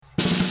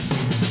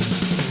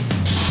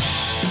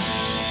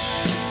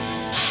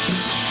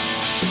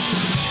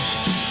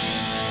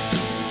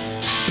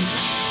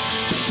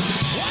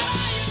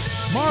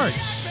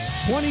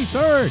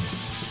23rd,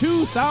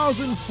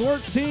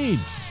 2014.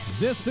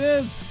 This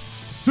is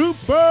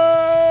Super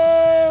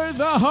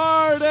the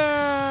Hardest.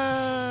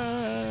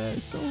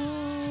 So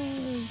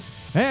high.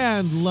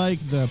 And like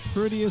the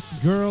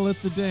prettiest girl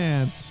at the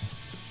dance,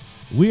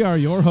 we are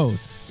your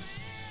hosts,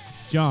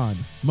 John,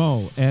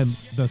 Mo, and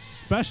the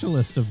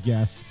specialist of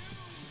guests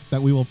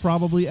that we will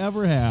probably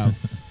ever have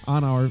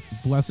on our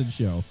blessed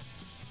show,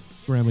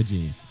 Grandma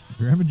Jean.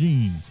 Grandma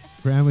Jean.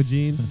 Grandma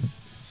Jean,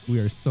 we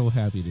are so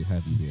happy to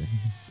have you here.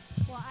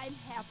 Well, I'm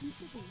happy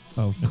to be.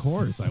 Of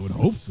course, I would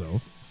hope so.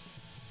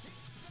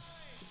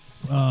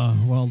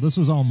 Well, this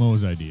was all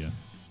Mo's idea,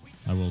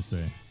 I will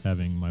say,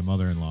 having my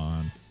mother-in-law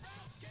on.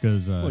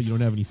 Because Well, you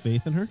don't have any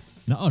faith in her?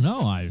 no,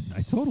 I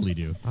totally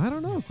do. I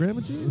don't know, Grandma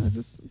Jean. I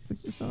just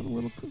think you sound a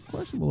little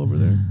questionable over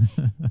there.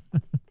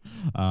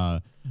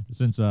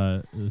 Since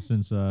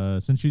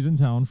she's in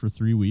town for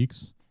 3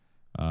 weeks,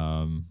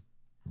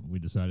 we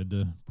decided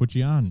to put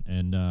you on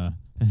and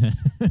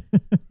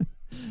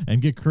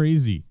and get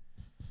crazy.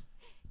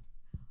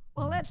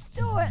 Well, let's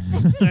do it.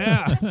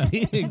 Yeah,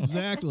 see,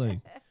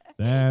 exactly.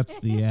 That's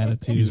the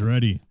attitude. He's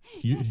ready.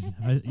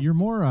 You're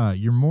more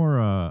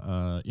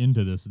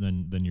into this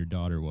than your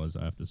daughter was,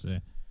 I have to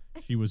say.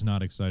 She was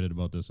not excited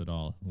about this at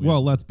all.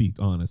 Well, let's be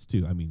honest,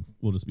 too. I mean,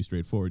 we'll just be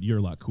straightforward. You're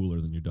a lot cooler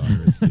than your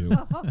daughter is, too.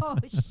 Oh,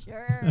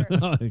 sure.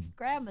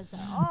 Grandmas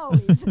are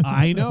always.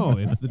 I know.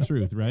 It's the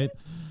truth, right?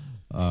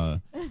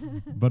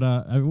 But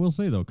I will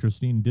say, though,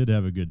 Christine did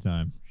have a good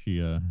time.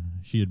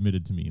 She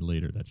admitted to me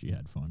later that she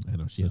had fun. I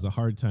know. She has a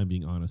hard time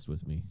being honest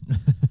with me.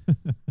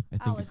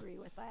 I'll agree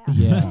with that.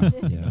 Yeah,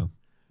 yeah.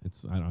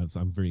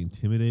 I'm very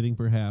intimidating,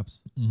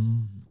 perhaps.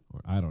 Mm-hmm.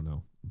 Or I don't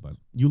know. But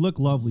you look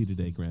lovely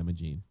today, Grandma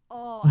Jean.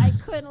 Oh, I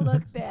couldn't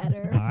look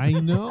better. I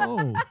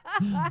know.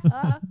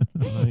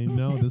 I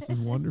know. This is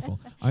wonderful.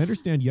 I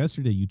understand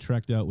yesterday you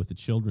trekked out with the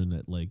children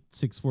at like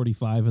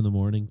 6:45 in the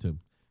morning to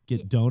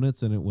get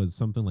donuts, and it was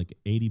something like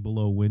 80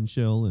 below wind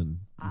chill, and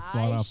you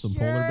fought off some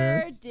polar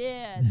bears.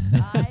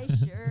 I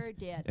sure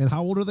did. And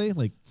how old are they?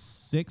 Like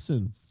 6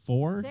 and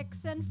 4?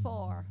 6 and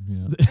 4.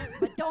 Yeah.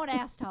 But don't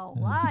ask how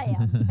old I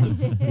am.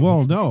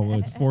 Well, no,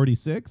 like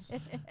 46.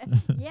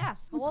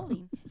 Yes,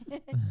 holding.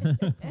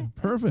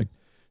 Perfect.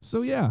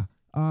 So yeah,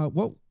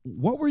 what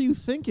were you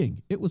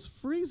thinking? It was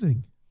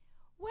freezing.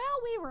 Well,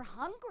 we were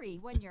hungry.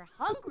 When you're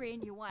hungry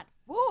and you want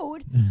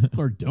food.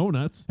 Or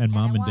donuts. And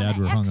Mom and I Dad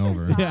were wanna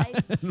hungover.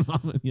 exercise.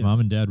 Yeah. Mom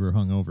and Dad were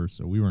hungover,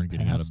 so we weren't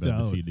getting out of Passed bed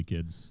out. to feed the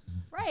kids.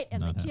 Right,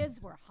 and Not the happening.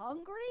 kids were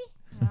hungry?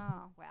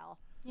 Oh, well,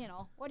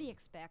 what do you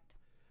expect?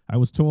 I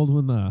was told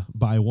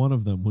by one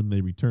of them when they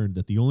returned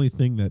that the only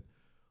thing that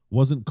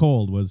wasn't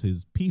cold was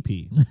his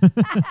pee-pee.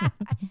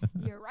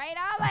 You're right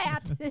on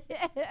that.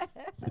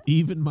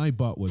 Even my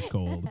butt was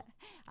cold.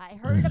 I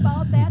heard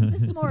about that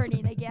this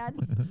morning again.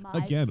 My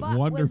Again, butt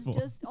wonderful.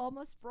 was just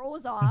almost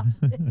froze off.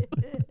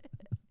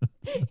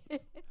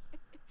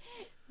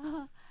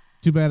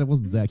 Too bad it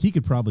wasn't Zach. He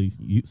could probably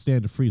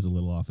stand to freeze a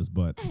little off his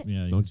butt.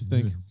 Yeah, Don't you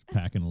think?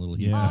 Packing a little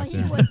heat Yeah. Oh, back he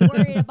there. was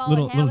worried about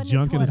Little having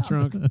junk in his foot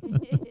trunk. up.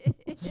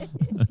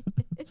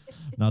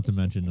 Not to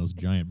mention those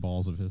giant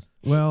balls of his.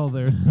 Well,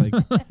 there's like,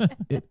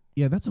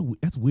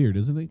 that's weird,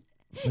 isn't it?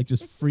 Like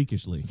just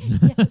freakishly.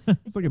 Yes.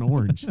 It's like an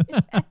orange.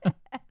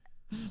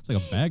 It's like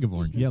a bag of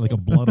oranges. Yeah, like a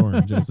blood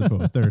orange, I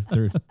suppose. They're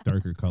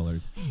darker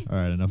colored. All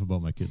right, enough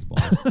about my kids'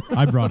 balls.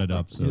 I brought it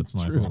up, so it's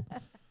my true. fault.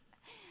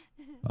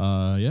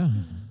 Yeah.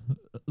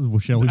 Well,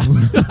 shall we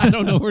move? I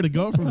don't know where to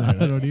go from there. I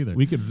don't either.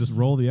 We could just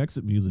roll the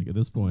exit music at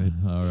this point.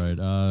 All right.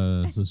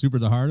 So Super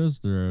the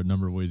Hardest, there are a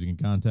number of ways you can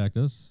contact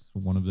us.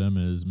 One of them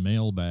is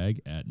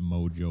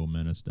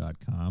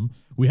mailbag@mojomenace.com.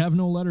 We have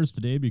no letters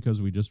today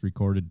because we just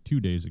recorded 2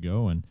 days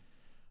ago, and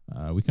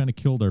we kind of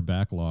killed our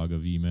backlog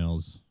of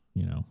emails,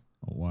 a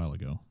while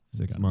ago.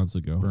 6 months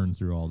ago. Burned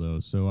through all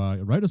those. So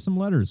write us some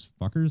letters,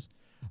 fuckers.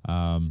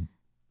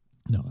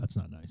 No, that's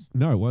not nice.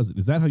 No, it wasn't.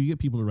 Is that how you get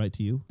people to write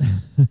to you?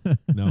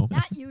 No.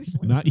 Not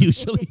usually. Not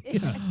usually.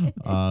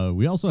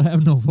 We also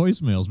have no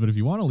voicemails, but if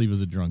you want to leave us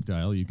a drunk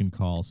dial, you can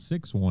call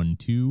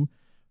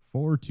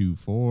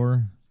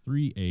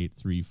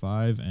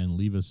 612-424-3835 and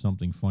leave us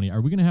something funny.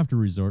 Are we going to have to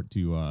resort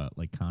to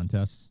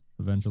contests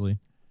eventually?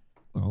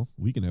 Well,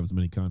 we can have as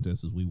many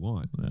contests as we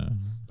want. Yeah.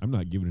 I'm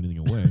not giving anything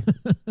away.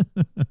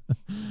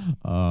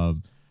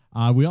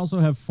 We also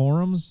have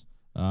forums.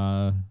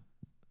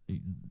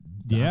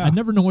 Yeah. I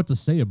never know what to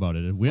say about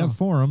it. We have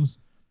forums,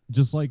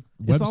 just like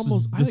I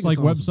think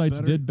websites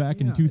better- did back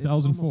in It's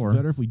 2004. almost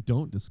better if we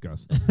don't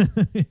discuss them.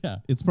 Yeah.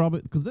 It's probably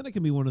because then it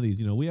can be one of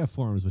these. We have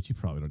forums, but you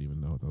probably don't even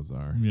know what those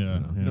are. Yeah,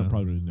 You yeah. don't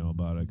probably even know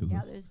about it because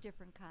Yeah, there's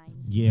different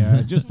kinds.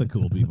 just the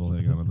cool people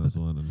hang out on this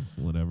one and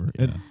whatever.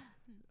 Yeah. And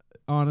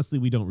honestly,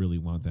 we don't really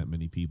want that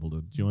many people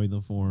to join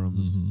the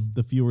forums. Mhm.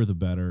 The fewer, the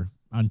better.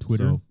 On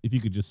Twitter. So if you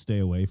could just stay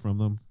away from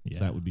them, Yeah.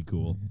 that would be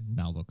cool.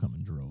 Now they'll come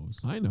in droves.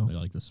 I know. They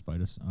like to spite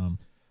us.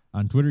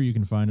 On Twitter, you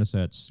can find us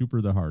at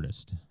Super the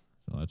Hardest.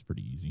 So that's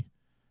pretty easy.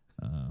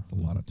 That's a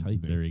lot of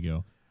typing. There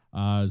you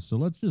go. So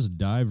let's just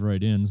dive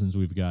right in since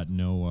we've got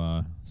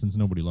since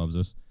nobody loves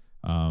us.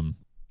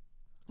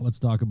 Let's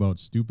talk about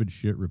stupid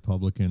shit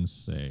Republicans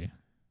say.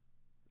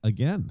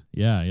 again.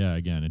 Yeah.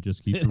 Again, it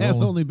just keeps It has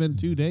rolling. only been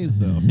 2 days,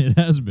 though. It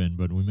has been,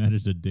 but we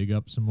managed to dig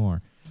up some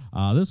more.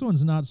 This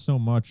one's not so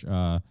much.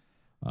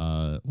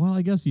 Well,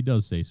 I guess he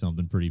does say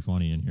something pretty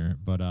funny in here,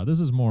 but this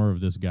is more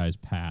of this guy's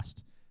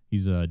past.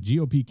 He's a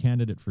GOP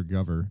candidate for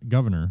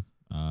governor.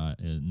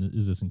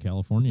 Is this in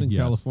California? It's in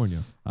California.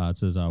 It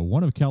says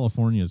one of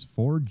California's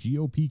 4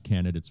 GOP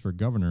candidates for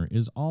governor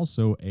is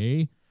also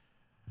a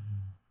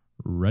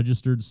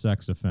registered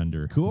sex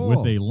offender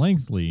with a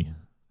lengthy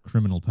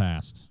criminal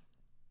past.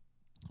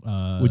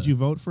 Would you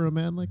vote for a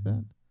man like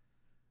that?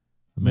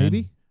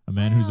 Maybe a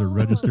man who's a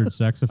registered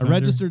sex offender. A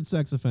registered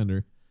sex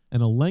offender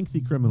and a lengthy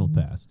criminal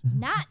past.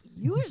 Not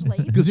usually.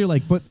 Because you're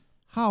like, but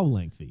how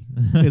lengthy?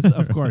 It's,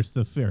 of course,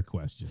 the fair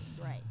question.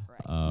 Right.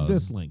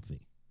 This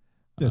lengthy.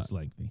 This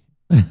lengthy.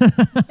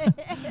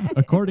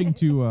 According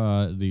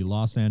to the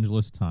Los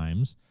Angeles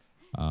Times,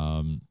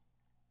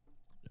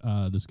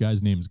 this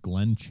guy's name is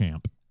Glenn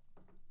Champ.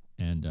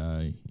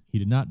 And he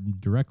did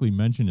not directly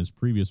mention his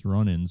previous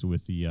run-ins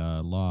with the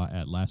law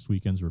at last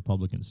weekend's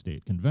Republican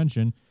state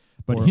convention.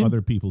 But or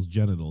other people's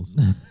genitals,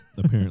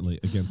 apparently,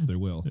 against their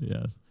will.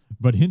 Yes.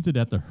 But hinted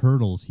at the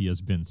hurdles he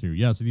has been through.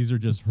 Yes, these are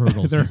just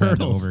hurdles he's had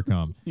to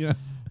overcome. Yes.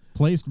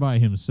 Placed by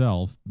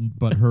himself,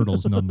 but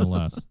hurdles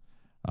nonetheless.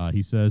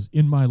 He says,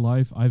 "In my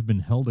life, I've been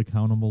held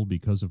accountable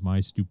because of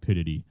my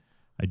stupidity.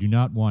 I do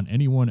not want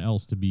anyone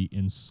else to be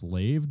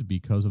enslaved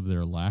because of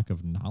their lack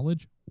of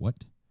knowledge."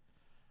 What?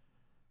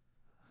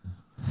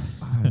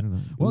 I don't know.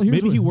 Well,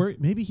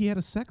 maybe he had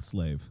a sex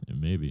slave.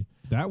 Maybe.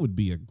 That would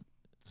be a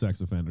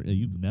sex offender.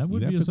 That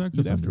would be a sex offender.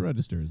 You'd have to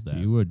register as that.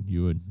 You would.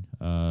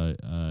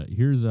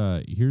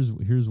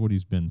 Here's what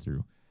he's been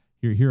through.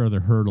 Here are the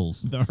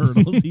hurdles. The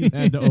hurdles he's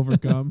had to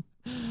overcome.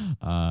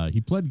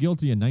 He pled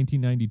guilty in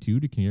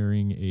 1992 to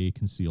carrying a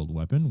concealed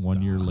weapon.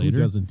 1 year later,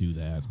 who doesn't do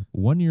that?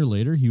 1 year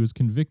later, he was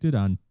convicted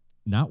on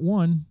not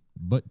 1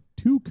 but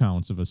 2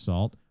 counts of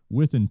assault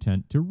with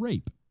intent to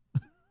rape,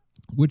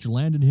 which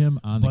landed him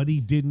on. But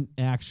he didn't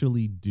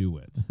actually do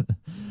it.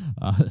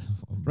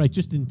 Right,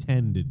 just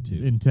intended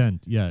to.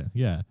 Intent,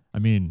 yeah. I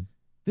mean,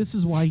 this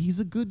is why he's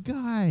a good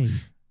guy.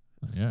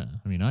 Yeah,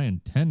 I mean, I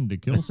intend to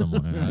kill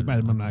someone. But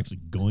I'm not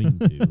actually going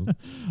to.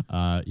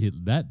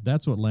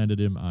 That's what landed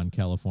him on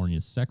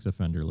California's sex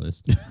offender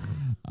list.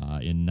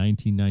 In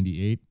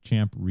 1998,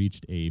 Champ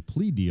reached a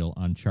plea deal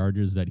on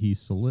charges that he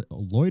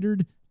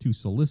loitered to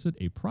solicit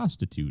a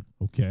prostitute.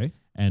 Okay.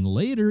 And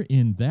later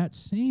in that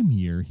same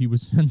year, he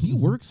was sentenced. He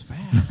works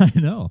fast. I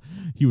know.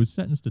 He was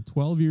sentenced to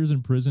 12 years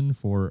in prison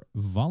for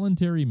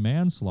voluntary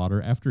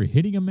manslaughter after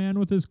hitting a man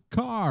with his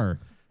car.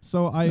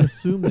 So I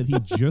assume that he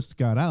just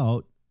got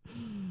out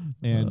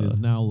and is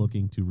now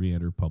looking to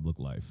re-enter public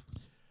life.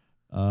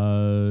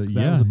 That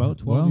was about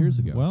 12 years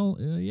ago. Well,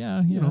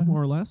 yeah. You know,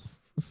 more or less.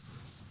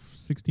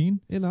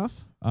 16?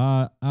 Enough.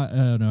 In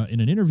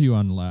an interview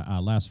on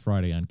last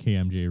Friday on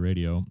KMJ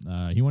Radio,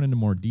 he went into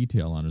more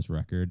detail on his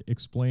record,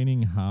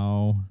 explaining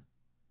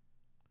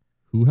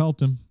who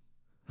helped him.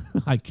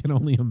 I can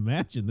only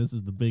imagine. This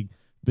is the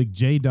big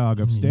J-Dog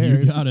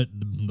upstairs. You got it.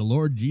 The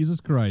Lord Jesus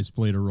Christ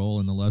played a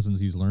role in the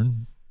lessons he's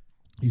learned.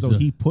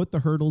 He put the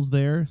hurdles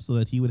there so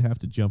that he would have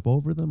to jump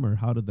over them, or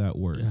how did that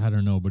work? I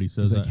don't know, but he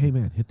says... He's like, hey,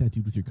 man, hit that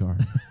dude with your car.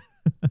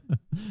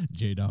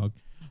 J-Dog.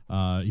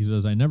 He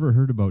says, "I never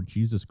heard about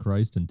Jesus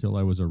Christ until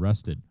I was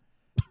arrested."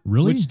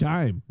 Really? Which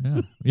time?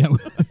 Yeah,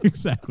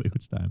 exactly.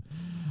 Which time?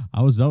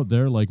 I was out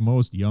there like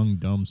most young,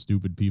 dumb,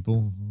 stupid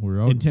people. We're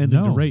out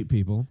intended to rape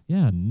people.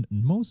 Yeah,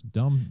 most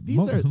dumb.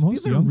 These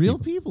are real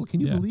people.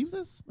 Can you believe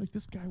this? Like,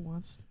 this guy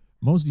wants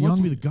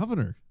to be the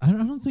governor. I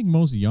don't think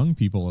most young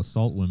people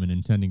assault women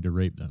intending to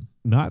rape them.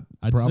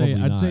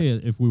 I'd say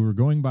if we were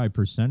going by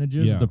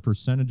percentages, the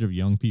percentage of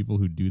young people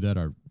who do that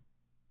are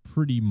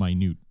pretty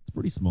minute. It's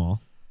pretty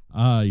small.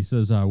 He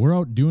says, we're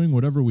out doing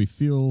whatever we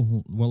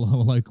feel,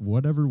 like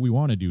whatever we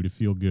want to do to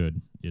feel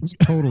good. It's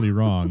totally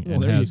wrong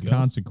and has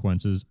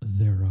consequences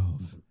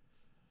thereof.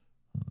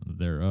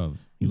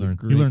 He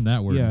learned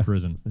that word in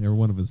prison. They were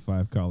one of his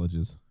 5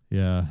 colleges.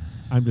 Yeah.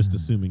 I'm just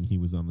assuming he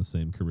was on the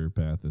same career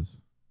path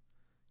as,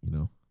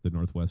 the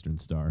Northwestern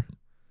Star.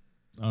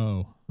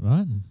 Oh,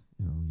 what?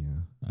 Oh,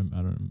 yeah. I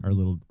don't. Our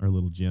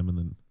little gem, and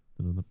then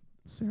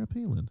Sarah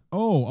Palin.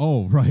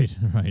 Oh, right.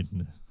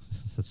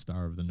 It's the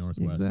Star of the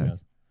Northwest. Exactly. Yes.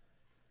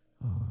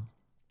 Oh,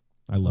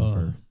 I love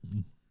her.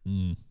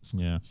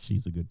 Yeah,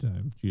 she's a good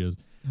time. She is.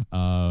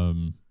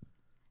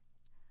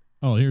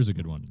 Here's a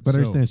good one. But I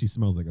understand she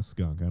smells like a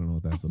skunk. I don't know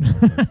what that's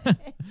about.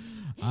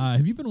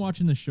 Have you been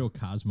watching the show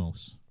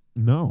Cosmos?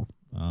 No.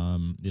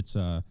 It's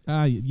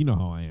you know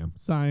how I am.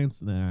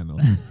 Science, no.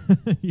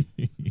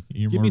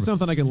 Give me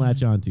something I can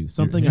latch onto.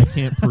 Something I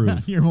can't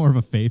prove. You're more of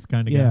a faith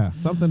kind of guy. Yeah,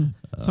 something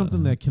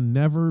that can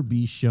never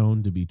be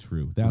shown to be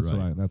true. That's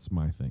that's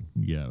my thing.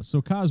 Yeah.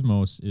 So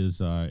Cosmos is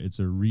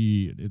they're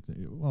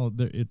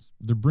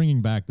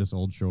bringing back this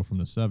old show from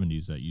the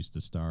 70s that used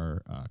to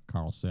star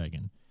Carl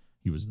Sagan.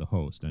 He was the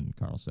host, and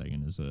Carl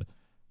Sagan is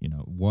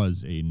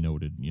was a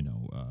noted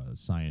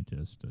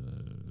scientist,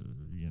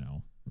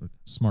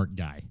 smart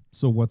guy.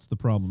 So what's the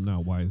problem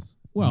now? Why is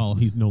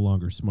he's no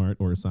longer smart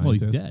or a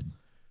scientist? Well, he's dead.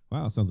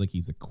 Wow, sounds like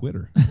he's a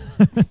quitter.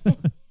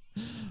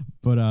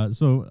 But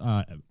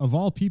of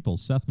all people,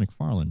 Seth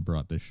MacFarlane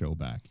brought this show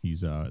back.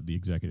 He's the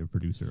executive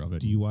producer of it.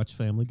 Do you watch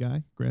Family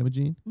Guy, Grandma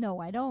Jean? No,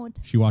 I don't.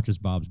 She watches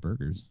Bob's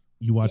Burgers,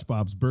 You watch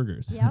Bob's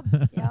Burgers. Yep,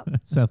 yep.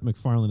 Seth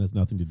MacFarlane has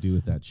nothing to do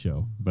with that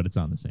show, but it's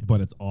on the same.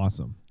 but it's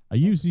awesome.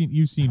 You've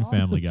seen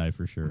Family Guy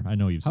for sure. I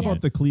know you've How seen about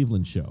it. the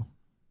Cleveland show?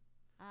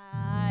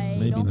 I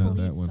Maybe don't not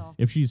believe that one. so.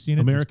 If she's seen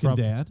it, American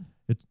Dad?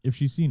 If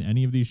she's seen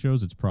any of these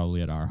shows, it's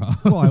probably at our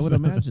house. Well, I would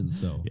imagine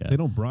so. Yeah. They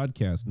don't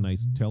broadcast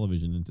nice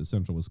television into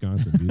central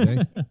Wisconsin, do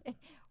they?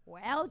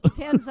 Well, it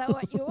depends on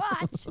what you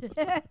watch.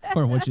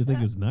 Or what you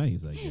think is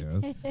nice, I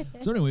guess.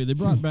 So anyway, they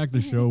brought back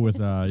the show with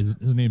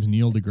his name's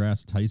Neil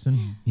deGrasse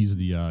Tyson. He's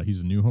the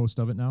new host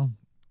of it now.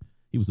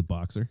 He was a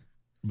boxer.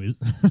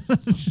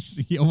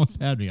 He almost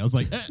had me. I was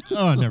like,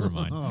 oh, never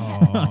mind.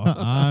 Oh.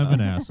 I'm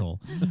an asshole.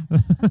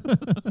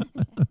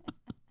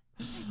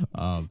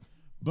 I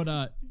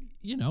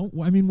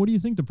mean, what do you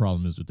think the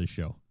problem is with this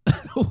show?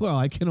 Well,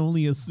 I can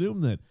only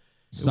assume that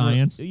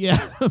Science,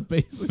 yeah,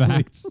 basically.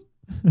 facts.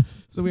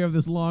 So we have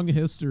this long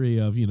history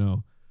of,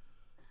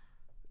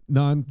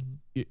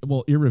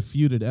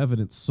 irrefuted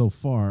evidence so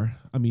far.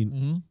 I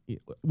mean, a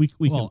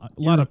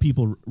lot of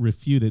people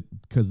refute it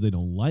because they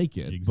don't like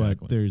it,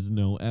 Exactly. but there's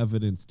no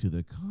evidence to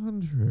the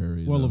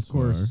contrary. Well, thus of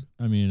course.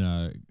 far. I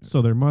mean,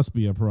 So there must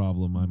be a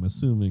problem, I'm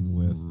assuming,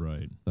 with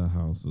right. the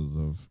houses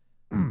of.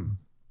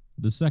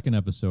 The second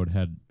episode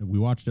we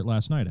watched it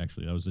last night,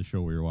 actually. That was the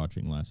show we were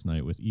watching last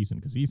night with Ethan,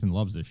 because Ethan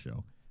loves this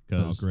show.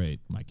 Oh, great.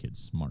 My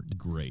kid's smart.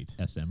 Great.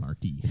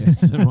 SMRT.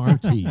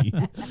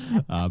 SMRT.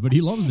 But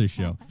he loves this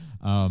show.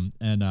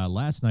 And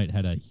last night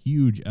had a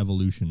huge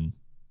evolution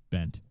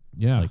bent.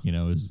 Yeah. It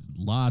was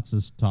lots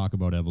of talk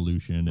about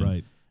evolution. And,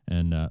 Right.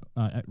 And,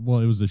 it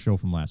was the show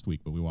from last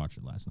week, but we watched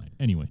it last night.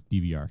 Anyway,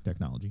 DVR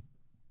technology.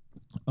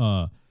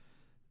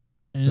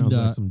 Sounds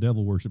like some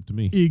devil worship to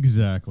me.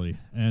 Exactly.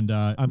 And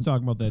I'm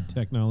talking about that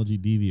technology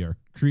DVR.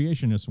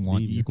 creationists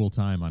want DVR. equal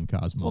time on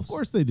Cosmos. Well, of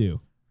course they do.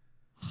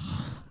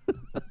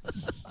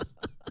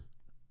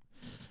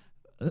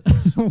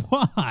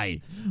 Why?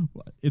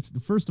 It's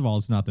first of all,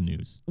 it's not the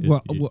news.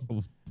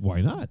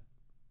 Why not?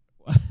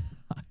 Well,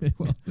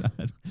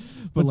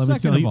 But let me second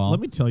tell of you. all, Let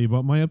me tell you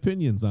about my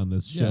opinions on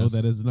this show. Yes.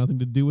 That has nothing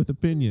to do with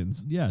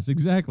opinions. yes,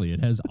 exactly. It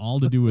has all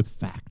to do with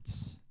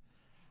facts.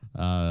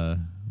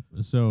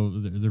 So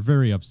they're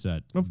very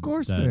upset. Of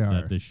course that, they are.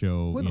 That the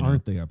show When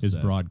aren't they upset? is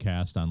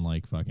broadcast on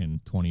like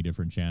fucking 20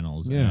 different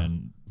channels Yeah.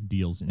 and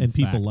deals in And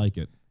people fact. like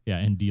it. Yeah,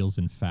 and deals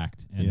in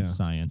fact and Yeah.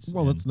 science.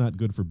 Well, and it's not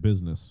good for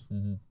business.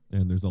 And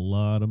there's a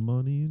lot of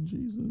money in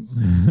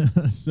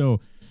Jesus. so,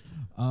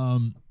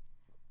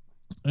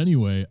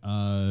 anyway,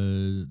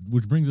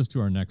 which brings us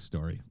to our next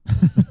story.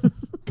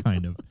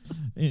 Kind of.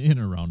 In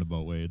a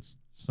roundabout way. It's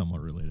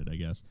somewhat related, I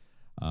guess.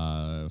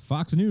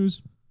 Fox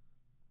News.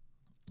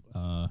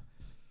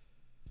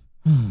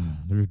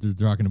 They're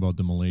talking about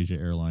the Malaysia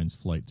Airlines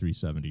Flight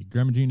 370.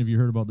 Grandma Jean, have you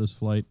heard about this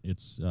flight?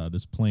 It's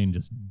this plane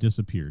just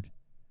disappeared.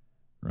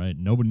 Right?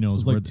 Nobody It knows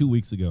was where like 2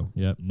 weeks ago.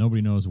 Yep,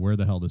 nobody knows where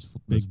the hell this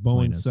Big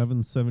plane Boeing is.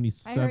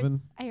 777.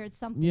 I heard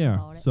something Yeah.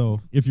 about it.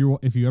 So If you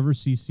ever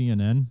see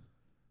CNN,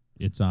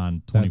 it's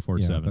on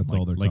 24/7. that's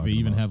all they're like they talking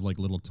even about. have like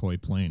little toy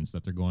planes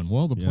that they're going.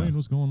 Well, the Yeah. plane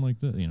was going like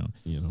this. you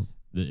know,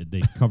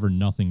 They cover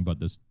nothing but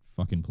this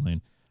fucking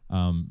plane.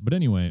 But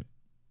anyway,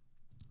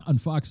 on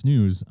Fox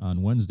News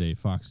on Wednesday,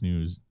 Fox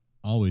News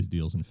always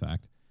deals in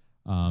fact.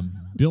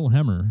 Bill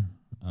Hemmer,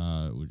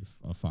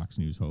 a Fox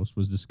News host,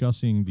 was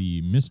discussing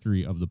the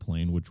mystery of the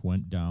plane which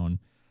went down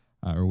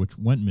which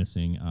went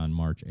missing on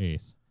March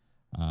 8th.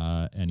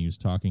 And he was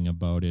talking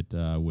about it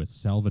with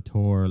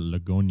Salvatore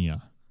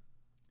Lagonia.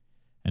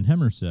 And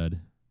Hemmer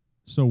said,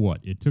 so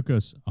what? It took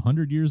us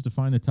 100 years to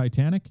find the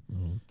Titanic?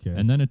 okay.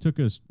 And then it took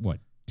us,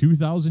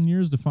 2,000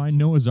 years to find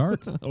Noah's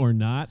Ark? or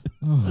not.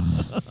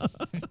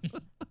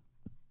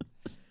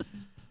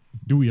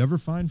 Do we ever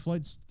find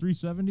Flight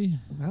 370?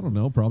 I don't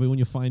know. Probably when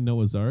you find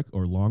Noah's Ark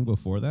or long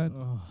before that.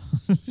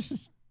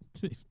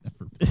 They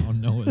never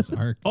found Noah's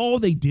Ark. Oh,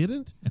 they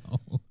didn't? No.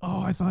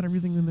 Oh, I thought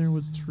everything in there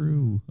was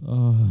true.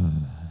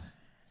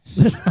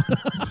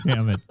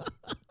 Damn it.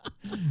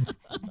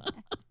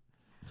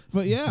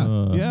 But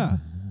yeah.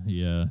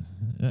 Yeah.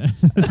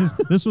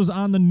 This was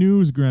on the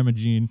news, Grandma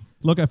Jean.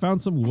 Look, I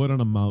found some wood on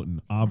a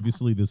mountain.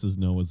 Obviously, this is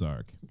Noah's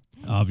Ark.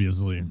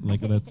 Obviously. Like,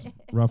 that's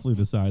roughly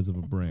the size of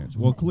a branch.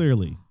 Well,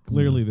 clearly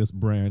this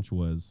branch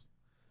was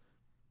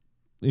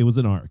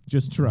an ark.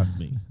 Just trust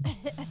me.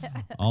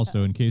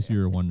 Also, in case you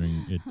were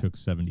wondering, it took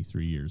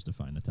 73 years to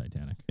find the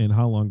Titanic. And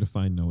how long to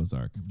find Noah's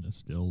Ark? They're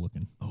still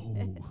looking.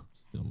 Oh.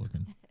 Still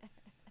looking.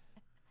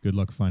 Good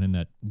luck finding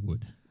that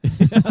wood.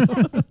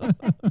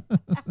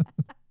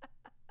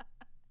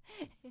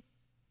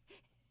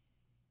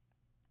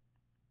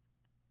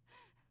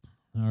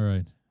 All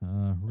right.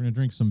 We're going to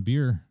drink some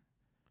beer.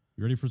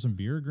 You ready for some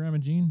beer, Grandma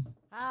Jean?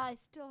 I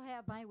still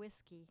have my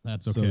whiskey.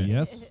 That's So, okay.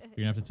 yes. You're going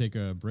to have to take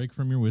a break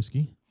from your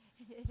whiskey.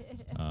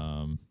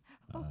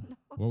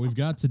 What we've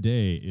got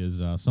today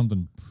is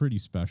something pretty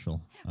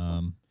special.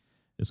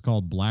 It's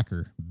called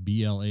Blacker,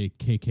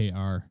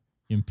 BLAKKR.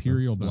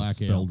 Imperial That's not Black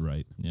spelled Ale.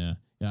 right.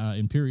 Yeah.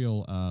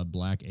 Imperial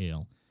Black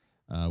Ale,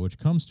 which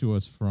comes to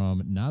us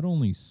from not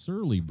only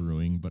Surly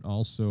Brewing, but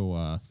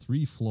also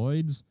Three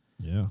Floyds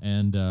Yeah.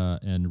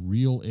 and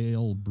Real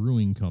Ale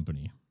Brewing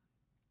Company.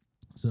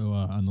 So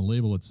on the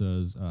label it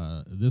says,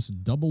 this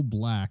double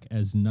black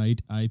as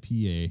night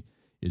IPA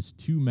is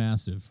too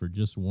massive for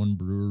just one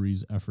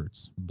brewery's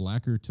efforts.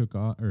 Blacker took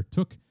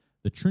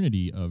the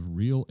trinity of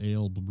Real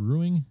Ale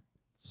Brewing,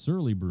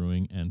 Surly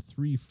Brewing, and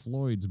Three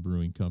Floyds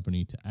Brewing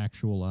Company to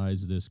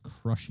actualize this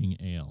crushing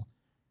ale.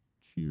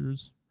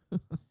 Cheers.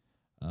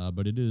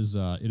 But it is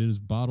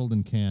bottled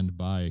and canned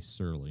by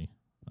Surly,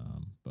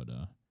 but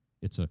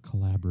it's a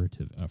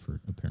collaborative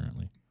effort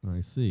apparently.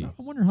 I see. I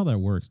wonder how that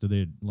works. Do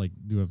they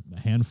do a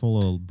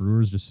handful of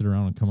brewers just sit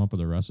around and come up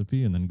with a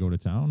recipe and then go to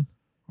town?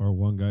 Or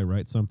one guy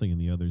writes something and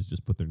the others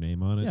just put their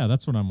name on it. Yeah,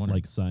 that's what I'm wondering.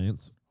 Like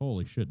science.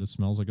 Holy shit, this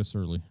smells like a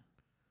Surly.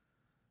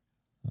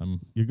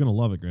 You're going to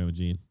love it, Grandma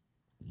Jean.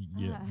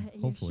 Yeah,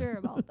 You're hopefully. sure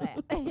about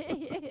that?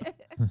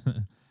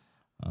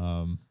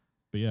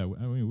 But yeah,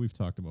 I mean, we've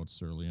talked about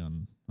Surly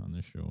on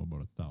this show about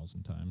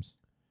 1,000 times.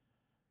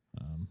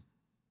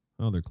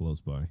 Oh, they're close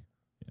by.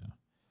 Yeah.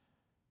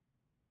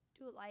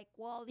 Do like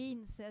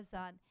Waldine says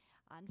on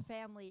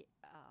family,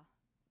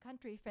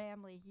 country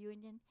family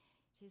union.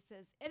 She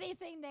says,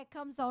 anything that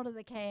comes out of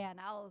the can,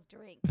 I'll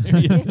drink. There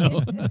you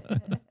go.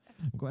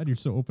 I'm glad you're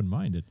so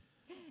open-minded.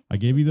 I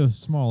gave you the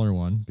smaller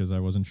one because I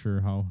wasn't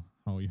sure how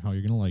you're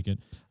going to like it.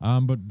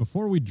 But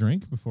before we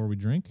drink, Smells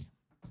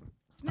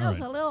All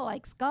right. a little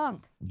like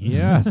skunk.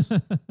 Yes.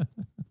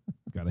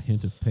 Got a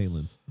hint of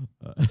Palin.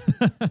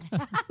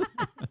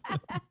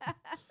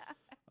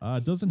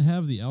 It doesn't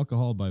have the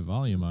alcohol by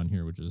volume on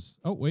here, which is...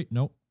 Oh, wait,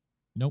 nope.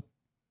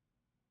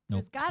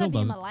 There's got to still be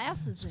doesn't.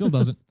 molasses Still in it.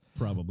 doesn't.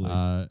 Probably.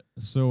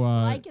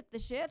 Like it, the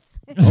shits?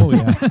 Oh,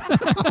 yeah.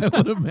 I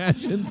would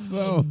imagine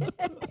so.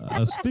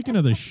 Speaking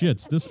of the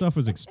shits, this stuff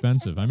was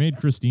expensive. I made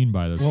Christine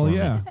buy this. Well, for me.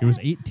 yeah. It was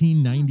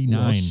 $18.99.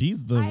 Well,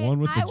 she's the one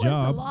with the I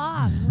job. was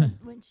along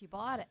when she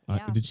bought it.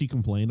 Yeah. Did she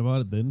complain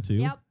about it then, too?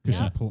 Yep, Because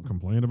yep. she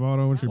complained about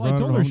it when she Well, brought I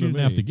told it her home she to didn't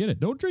me. have to get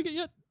it. Don't drink it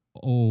yet.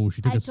 Oh,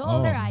 she took I a...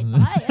 told her oh. I'd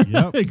buy it.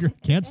 Yep.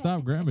 Can't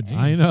stop Grandma Jean.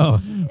 I know.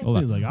 Hold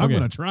on. She's like, I'm Okay.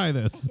 going to try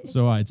this.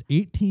 So it's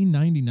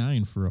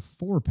 $18.99 for a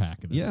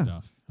 4-pack of this Yeah.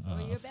 stuff. So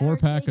you A better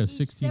 4-pack take of each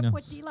 16. sip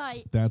with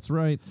delight. That's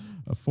right.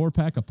 A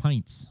 4-pack of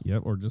pints.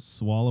 Yep. Or just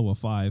swallow a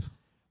 5.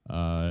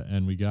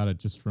 And we got it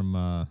just from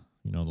the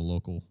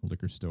local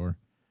liquor store.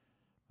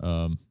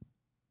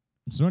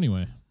 So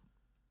anyway,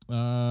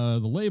 the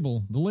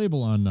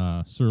label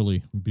on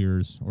Surly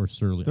beers or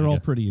Surly, They're all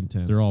pretty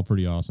intense. they're all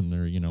pretty awesome.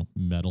 They're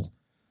metal.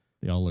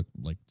 They all look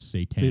like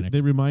satanic.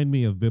 They remind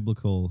me of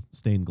biblical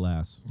stained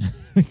glass.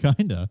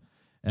 Kinda.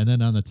 And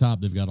then on the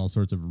top, they've got all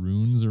sorts of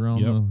runes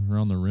around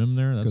the rim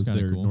there. That's Because kind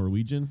of they're cool.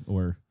 Norwegian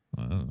or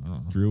I don't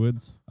know.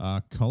 druids.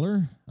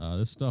 Color.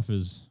 This stuff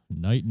is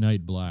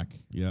night black.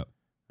 Yep.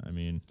 I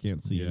mean,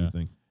 Can't see yeah.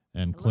 anything.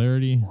 And It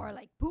clarity. looks more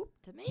like poop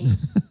to me.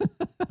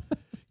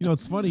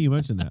 It's funny you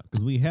mentioned that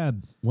because we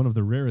had one of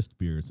the rarest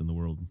beers in the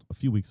world a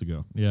few weeks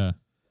ago. Yeah.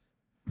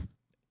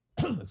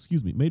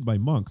 Excuse me, made by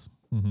monks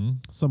Mm-hmm.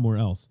 somewhere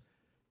else.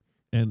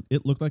 And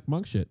it looked like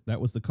monk shit. That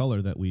was the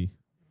color that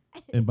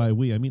and by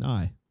we, I mean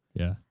I.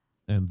 Yeah.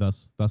 And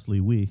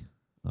thusly we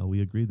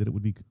agreed that it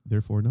would be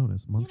therefore known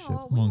as monk shit. We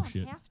Monk don't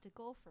shit. have to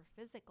go for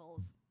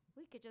physicals.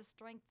 We could just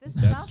drink this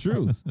That's stuff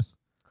true. and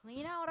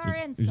clean out our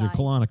insides. There's your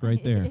colonic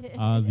right there.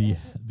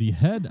 The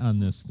head on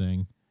this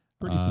thing.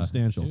 Pretty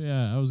substantial.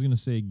 Yeah, I was going to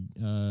say,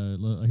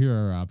 here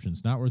are our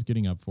options. Not worth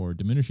getting up for.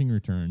 Diminishing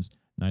returns.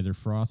 Neither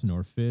froth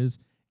nor fizz.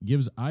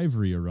 Gives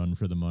ivory a run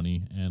for the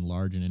money. And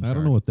large and in I don't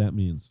charge. know what that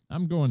means.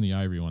 I'm going the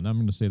ivory one. I'm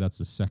going to say that's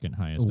the second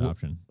highest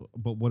option.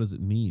 But what does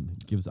it mean?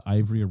 It gives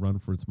ivory a run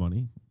for its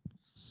money?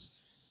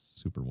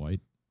 Super white.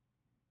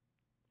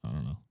 I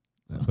don't know.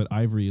 But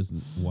ivory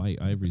isn't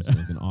white. Ivory is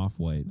like an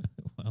off-white.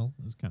 Well,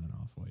 it's kind of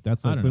off-white.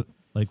 That's I like don't know.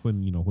 like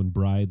when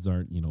brides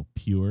aren't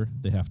pure,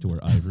 they have to wear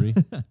ivory.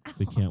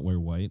 They can't wear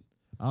white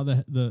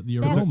The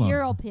That's aroma.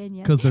 your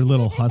opinion. because they're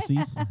little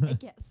hussies. I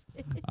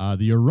guess.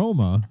 The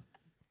aroma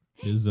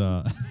is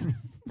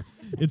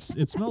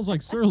it smells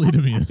like Surly to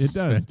me. It's It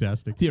does.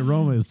 fantastic. The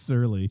aroma is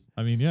surly.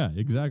 I mean, yeah,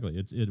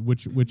 exactly.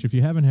 Which if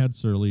you haven't had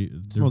Surly,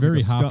 they're Smells very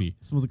like a hoppy.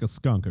 Smells like a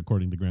skunk,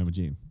 according to Grandma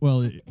Jean.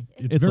 Well,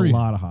 It's very, a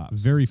lot of hops.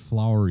 very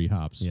flowery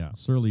hops. Yeah.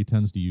 Surly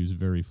tends to use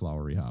very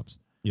flowery hops,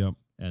 Yep.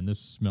 and this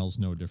smells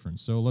no different.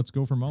 So let's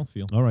go for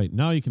mouthfeel. All right,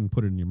 now you can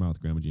put it in your mouth,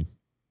 Grandma Jean.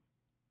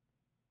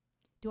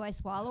 Do I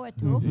swallow it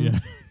too? Yeah.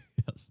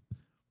 Yes.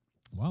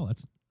 Wow,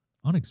 that's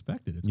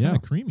unexpected. It's Yeah. kind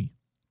of creamy.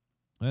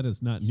 That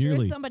is not Sure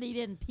nearly. somebody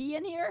didn't pee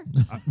in here?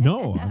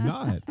 No, I'm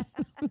not.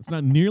 It's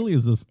not nearly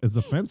as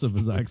offensive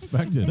as I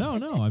expected. No.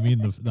 I mean,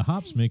 the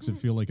hops makes it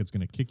feel like it's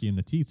going to kick you in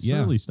the teeth,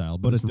 Yeah, Surly style,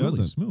 but but it's it really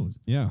doesn't. smooth.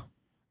 Yeah,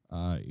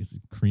 Is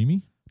it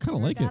creamy? kind of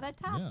Sure like it. got a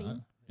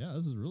topping. Yeah,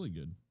 this is really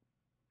good.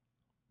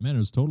 Man, it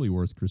was totally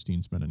worth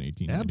Christine spending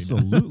 $18.99.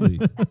 Absolutely.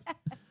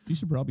 You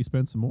should probably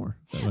spend some more.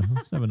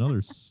 Let's have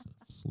another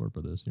slurp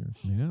of this here.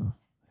 Yeah,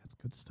 that's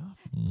good stuff.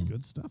 It's Mm.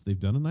 good stuff. They've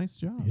done a nice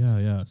job.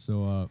 Yeah.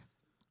 So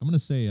I'm gonna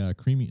say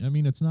creamy. I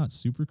mean, it's not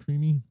super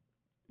creamy.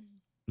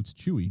 It's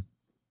chewy.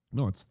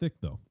 No, it's thick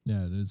though.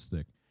 Yeah, it is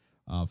thick.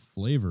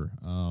 Flavor.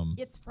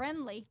 It's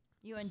friendly.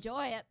 You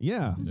enjoy it.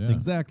 Yeah, Yeah.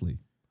 exactly.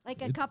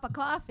 Like a cup of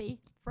coffee.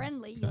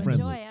 Friendly. You Friendly.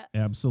 enjoy it.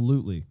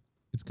 Absolutely.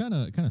 It's kind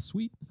of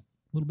sweet, a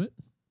little bit.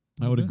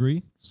 I would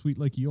agree. Sweet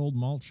like the old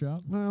malt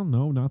shop. Well,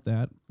 no, not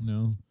that.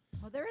 No.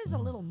 Well, there is a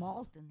little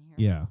malt in here.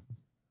 Yeah.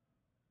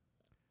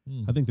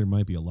 Mm. I think there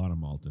might be a lot of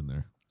malt in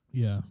there.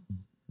 Yeah.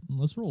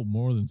 Let's roll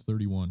more than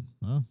 31.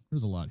 Huh?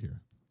 There's a lot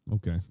here.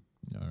 Okay.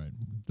 All right.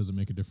 Does it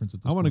make a difference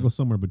at this I want to point? go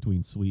somewhere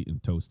between sweet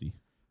and toasty.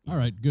 All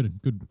right. Good.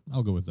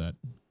 I'll go with that.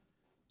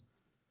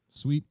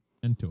 Sweet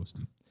and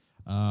toasty.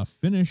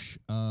 Finish.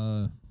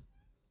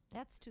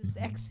 That's too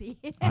sexy.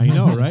 I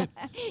know, right?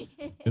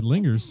 It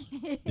lingers.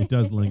 It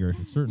does linger.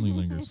 It certainly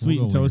lingers. Sweet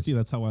We'll and go toasty, lingers.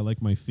 that's how I like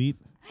my feet,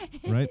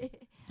 right?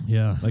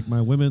 Yeah. Like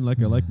my women,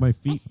 like I like my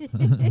feet.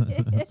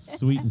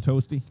 Sweet and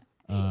toasty.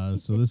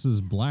 So this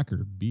is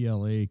Blacker,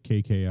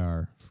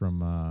 BLAKKR,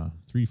 from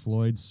Three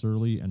Floyd,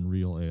 Surly, and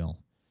Real Ale.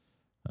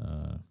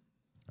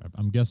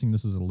 I'm guessing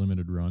this is a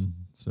limited run.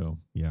 So,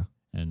 Yeah,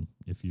 and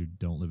if you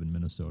don't live in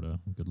Minnesota,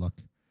 good luck.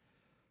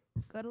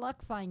 Good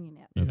luck finding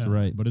it. that's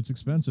right. But it's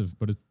expensive,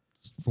 but it's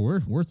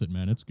worth it,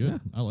 man. It's good. Yeah.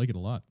 I like it a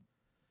lot.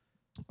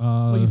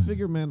 Well, you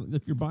figure, man,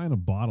 if you're buying a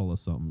bottle of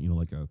something,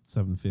 like a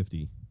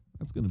 $7.50,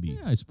 that's going to be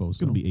Yeah, I suppose it's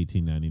going to be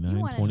 $18.99, You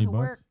want it $20. to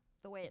work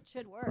the way it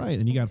should work. Right,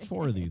 and you got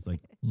 4 of these. Like,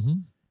 Mm-hmm.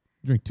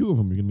 drink 2 of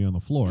them, you're going to be on the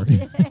floor.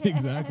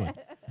 Exactly.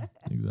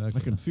 I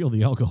can feel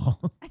the alcohol.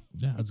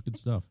 Yeah, that's good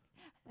stuff.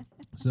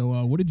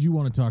 So, what did you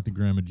want to talk to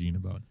Grandma Jean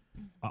about?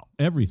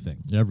 Everything.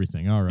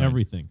 Everything. All right.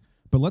 Everything.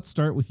 But let's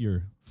start with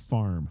your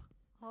farm.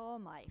 Oh,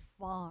 my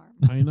farm.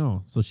 I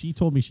know. So she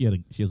told me she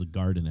has a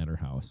garden at her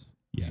house.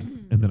 Yeah.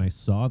 And then I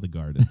saw the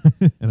garden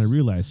and I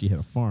realized she had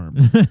a farm.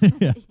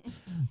 Yeah.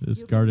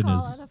 This You garden can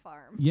call is it a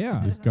farm.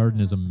 Yeah. this garden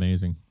is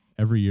amazing.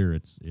 Every year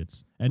it's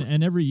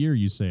and every year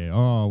you say,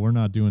 "Oh, we're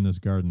not doing this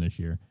garden this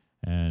year."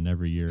 And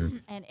every year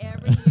And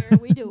every year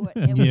we do it.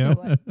 And we Yeah.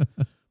 do it.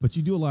 But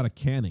you do a lot of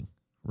canning,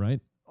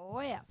 right? Oh,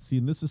 yes. See,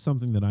 and this is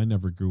something that I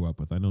never grew up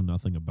with. I know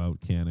nothing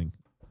about canning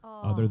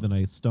Oh. other than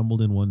I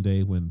stumbled in one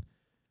day when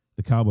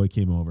the cowboy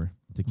came over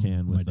to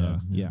can My with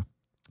dad, yeah.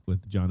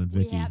 with John and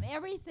We Vicky. have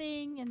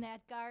everything in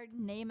that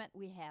garden. Name it,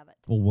 we have it.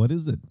 Well, what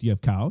is it? Do you have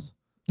cows?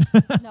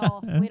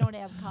 No, we don't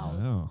have cows.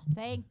 Oh.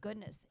 Thank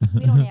goodness.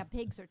 We don't have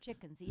pigs or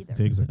chickens either.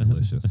 Pigs are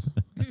delicious.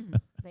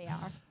 They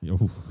are.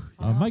 Oof.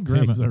 my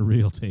grandma Pigs are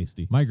real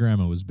tasty. my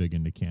grandma was big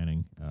into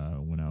canning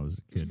when I was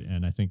a kid,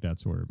 and I think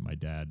that's where my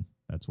dad.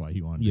 That's why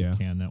he wanted Yeah. to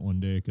can that one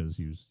day because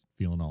he was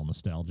feeling all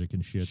nostalgic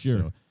and shit. Sure.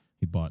 So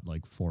he bought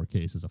like 4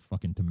 cases of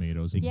fucking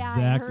tomatoes. And Yeah,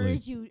 Exactly. I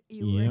heard you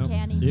Yep. were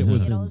canning It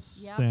was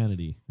tomatoes. Yep.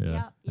 insanity. yeah.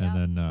 Yep,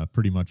 And then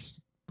pretty much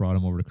brought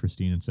him over to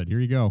Christine and said, "Here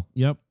you go,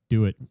 Yep.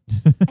 do it."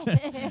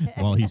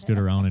 While he stood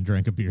around and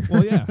drank a beer.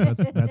 Well, yeah,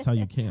 that's how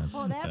you can.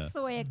 Well, that's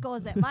the way it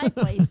goes at my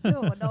place too.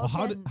 No Well,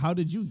 kidding. how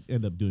did you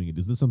end up doing it?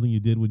 Is this something you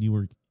did when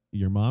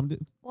your mom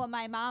did? Well,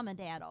 my mom and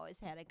dad always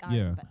had a garden,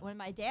 Yeah. but when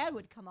my dad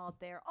would come out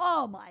there,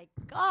 oh my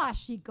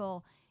gosh, he'd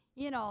go,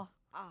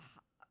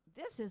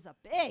 this is a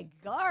big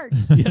garden.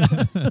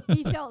 So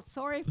he felt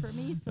sorry for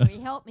me, so he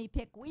helped me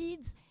pick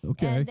weeds.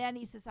 Okay. And then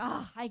he says,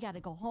 I got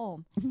to go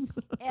home.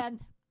 And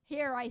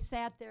here I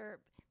sat there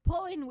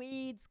pulling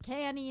weeds,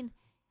 canning,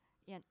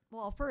 and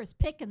first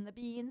picking the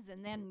beans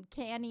and then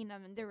canning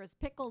them. And there was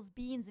pickles,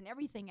 beans, and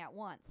everything at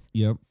once.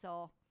 Yep.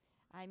 So,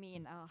 I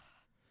mean,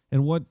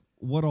 And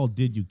what all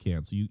did you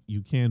can? So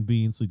you canned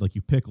beans, so like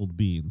you pickled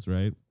beans,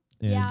 right?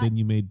 And Yeah. then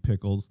you made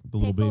pickles, the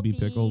little pickled baby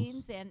pickles.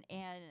 beans and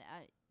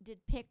did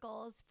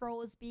pickles,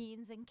 froze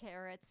beans and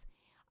carrots.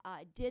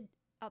 Did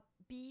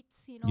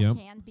beets, Yep.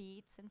 canned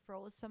beets, and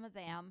froze some of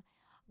them.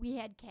 We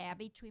had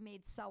cabbage. We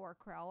made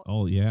sauerkraut.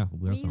 Oh yeah, well,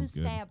 that We sounds used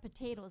good. to have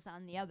potatoes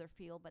on the other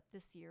field, but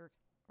this year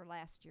or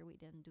last year we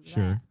didn't do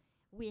Sure. that.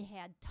 We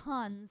had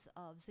tons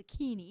of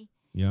zucchini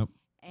Yep.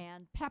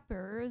 and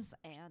peppers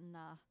and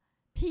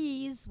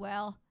peas.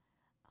 Well,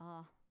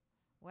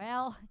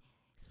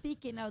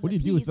 speaking of What do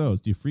the you do with peas,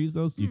 those? Do you freeze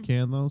those? Do you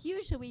can those?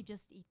 usually we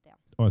just eat them.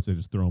 Oh, so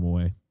just throw them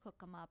away. Cook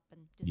them up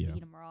and just Yeah. eat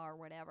them raw or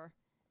whatever.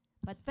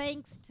 But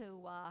thanks to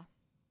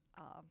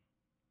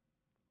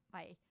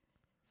my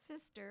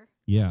sister,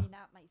 Yeah. I mean,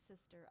 not my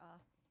sister,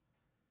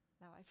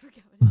 now I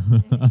forgot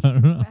what his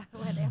name.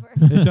 Well, whatever.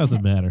 It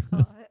doesn't matter.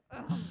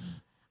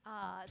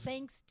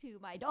 Thanks to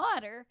my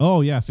daughter,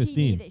 Oh yeah, she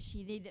 15.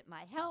 needed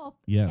my help,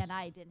 Yes. and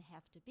I didn't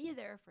have to be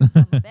there for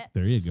some of it.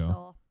 There you go.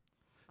 So,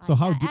 So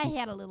how I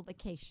had a little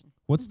vacation.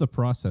 What's the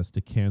process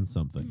to can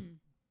something?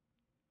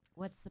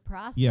 What's the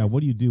process? Yeah, what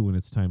do you do when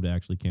it's time to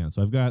actually can?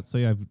 So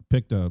I've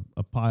picked a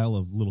pile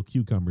of little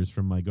cucumbers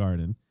from my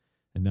garden,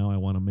 and now I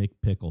want to make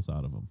pickles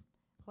out of them.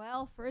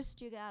 Well,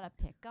 first you got to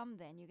pick them,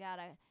 then you got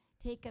to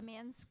take them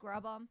in,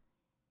 scrub them,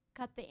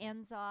 cut the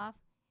ends off.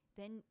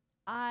 Then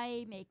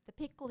I make the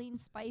pickling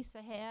spice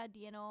ahead,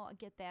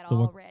 get that So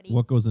all ready.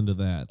 what goes into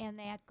that? And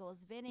that goes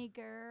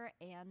vinegar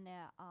and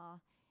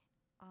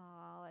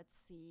let's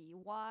see,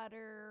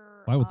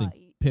 water. I would think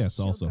piss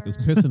also, because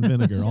sugar, piss and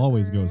vinegar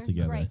always goes sugar.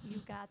 together. Right, you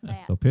got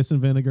that. So piss and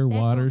vinegar, That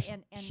water,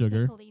 don't- and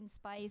sugar. pickling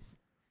spice.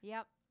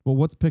 Yep. Well,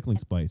 what's pickling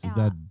spice? Is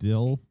that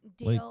dill?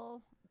 Like-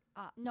 Dill.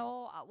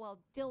 No, well,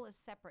 dill is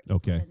separate.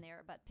 Okay. Put in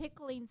there, but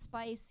pickling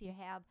spice you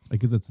have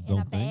Because it's its in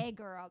own a thing?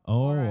 bag or a,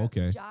 Oh, or a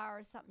okay. jar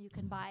or something. You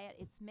can buy it.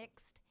 It's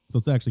mixed. So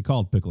it's actually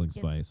called pickling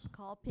spice. It's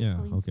called Yeah,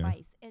 pickling okay.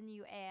 spice, and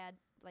you add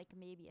like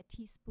maybe a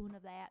teaspoon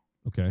of that.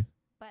 Okay.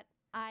 But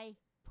I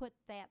put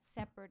that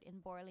separate in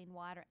boiling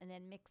water and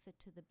then mix it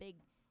to the big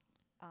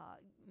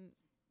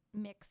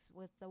mix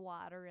with the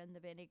water and the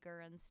vinegar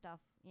and stuff.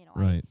 You know,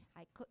 Right.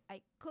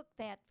 I cook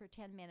that for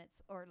 10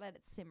 minutes or let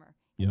it simmer,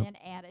 Yep. and then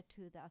add it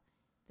to the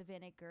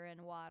vinegar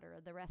and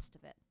water, the rest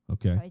of it.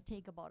 Okay. So I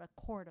take about a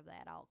quart of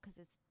that out because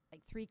it's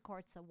like 3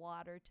 quarts of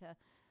water to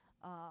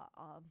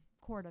a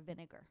quart of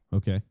vinegar.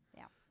 Okay.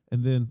 Yeah.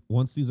 And then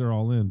once these are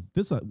all in,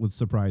 this would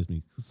surprise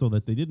me, so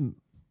that they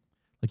didn't,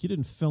 like, you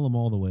didn't fill them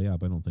all the way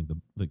up. I don't think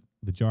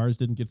the jars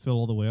didn't get filled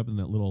all the way up in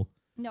that little.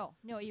 No,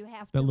 you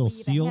have That to little leave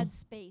seal? a head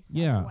space,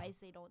 Yeah. otherwise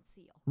they don't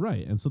seal.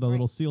 Right. And so the Right.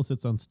 little seal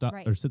sits on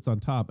Right. or sits on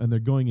top, and they're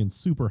going in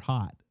super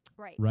hot,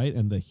 Right. right?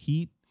 And the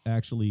heat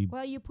actually.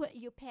 Well, you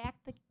pack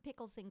the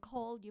pickles in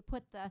cold, you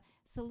put the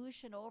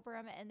solution over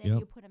them, and then Yep.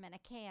 you put them in a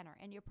canner,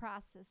 and you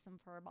process them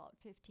for about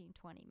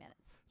 15-20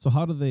 minutes. So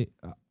how do they?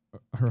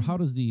 How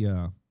does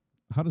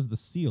the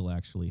seal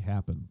actually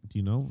happen? Do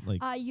you know?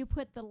 Like. You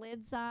put the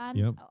lids on,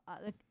 Yep.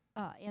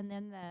 And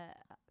then the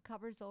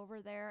covers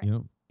over there,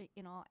 Yep.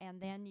 you know, and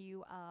then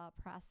you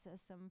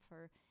process them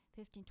for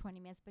 15-20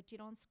 minutes, but you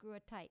don't screw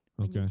it tight.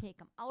 When you Okay. take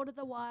them out of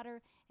the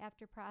water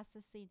after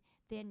processing,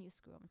 then you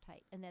screw them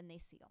tight, and then they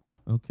seal.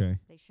 Okay.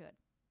 They should.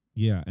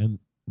 Yeah. And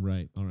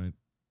right. All right.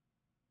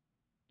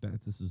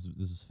 This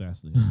is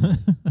fascinating.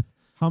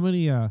 How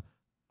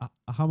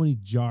many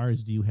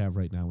jars do you have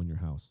right now in your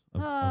house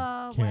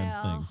of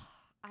canned things?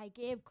 I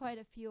gave quite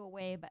a few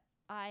away, but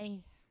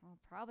I will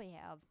probably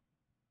have,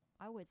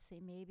 I would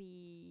say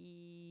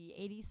maybe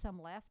 80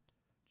 some left.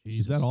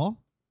 Is that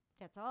all?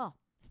 That's all.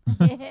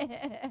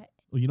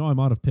 Well, you know I'm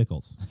out of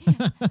pickles.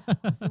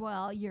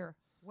 Well, you're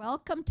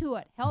welcome to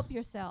it. Help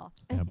yourself.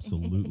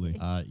 Absolutely.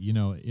 You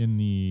know, in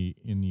the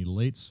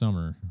late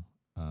summer,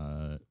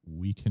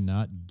 we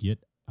cannot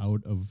get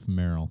out of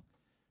Merrill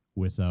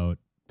without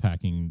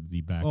packing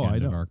the back I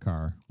end of know. our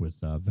car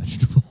with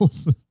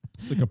vegetables.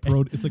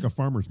 It's like a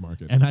farmer's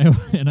market. And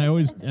I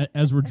always,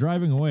 as we're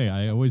driving away,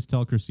 I always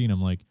tell Christine,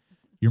 I'm like,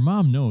 your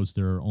mom knows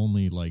there are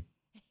only like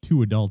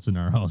 2 adults in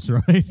our house,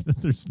 right?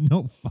 There's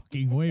no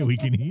fucking way we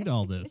can eat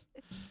all this.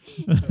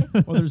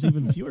 Well, there's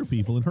even fewer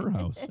people in her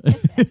house.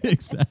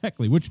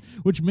 Exactly.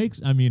 Which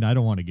makes, I mean, I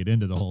don't want to get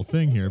into the whole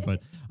thing here,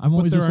 but I'm But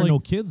always there just are like, no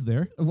kids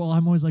there. well,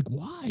 I'm always like,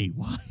 why?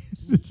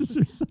 This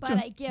is such But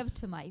I give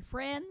to my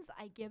friends,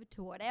 I give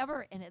to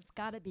whatever, and it's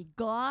got to be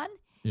gone.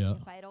 yeah.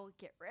 If I don't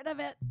get rid of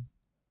it,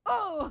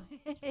 oh.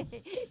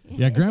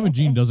 Yeah, Grandma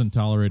Jean doesn't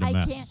tolerate a I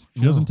mess. can't-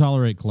 She doesn't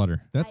tolerate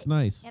clutter. That's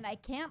nice. And I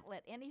can't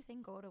let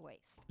anything go to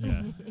waste.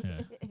 Yeah,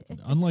 yeah.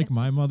 Unlike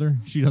my mother,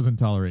 she doesn't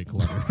tolerate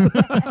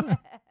clutter.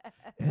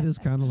 It is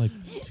kind of like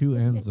 2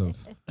 ends of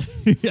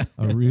Yeah,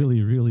 a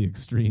really, really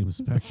extreme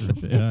spectrum.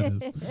 yeah,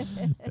 it is.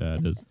 Yeah,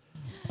 it is.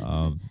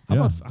 How Yeah.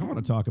 about, I want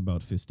to talk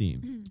about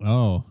Fistine.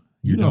 Oh,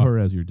 You know dog- her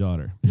as your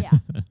daughter. Yeah,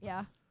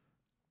 yeah.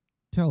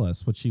 Tell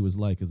us what she was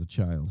like as a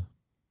child,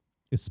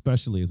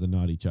 especially as a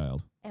naughty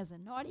child. As a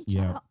naughty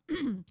Yeah.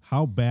 child.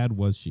 How bad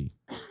was she?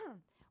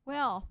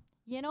 Well,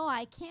 you know,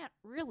 I can't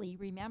really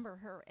remember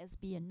her as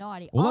being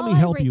naughty. Well, let All me I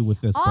help you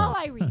with this All part.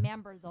 I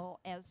remember, though,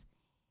 is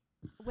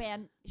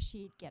when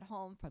she'd get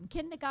home from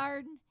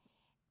kindergarten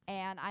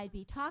and I'd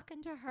be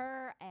talking to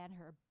her and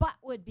her butt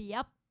would be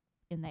up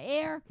in the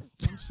air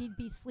and she'd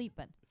be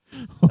sleeping.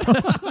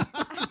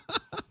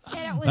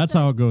 And it was That's the,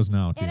 how it goes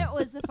now, too. And it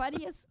was the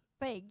funniest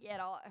thing, you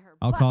know. Her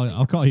I'll butt call being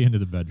I'll call you into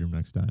the bedroom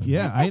next time.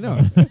 Yeah, I know.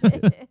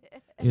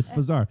 It's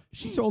bizarre.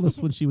 She told us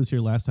when she was here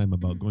last time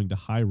about going to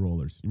high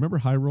rollers. You remember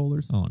high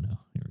rollers? Oh no,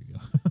 here we go.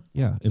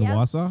 Yeah, in Yes.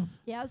 Wausau.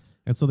 Yes.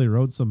 And so they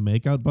rode some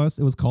makeout bus.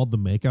 It was called the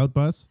makeout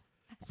bus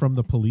from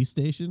the police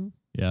station.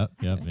 Yep.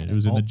 It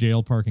was in the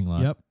jail parking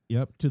lot.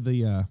 Yep. To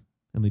the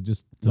and they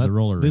just To the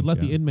roller They'd rink, let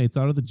the yeah. inmates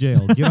out of the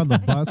jail, get on the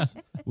bus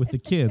with the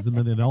kids, and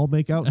then they'd all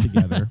make out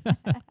together.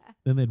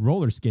 Then they'd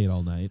roller skate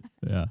all night,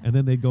 Yeah. and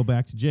then they'd go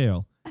back to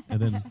jail.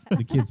 And then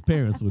the kids'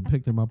 parents would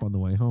pick them up on the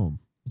way home.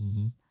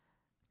 Mm-hmm.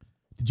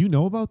 Did you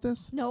know about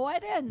this? No, I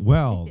didn't.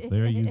 Well,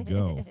 there you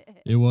go.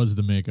 It was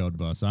the makeout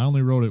bus. I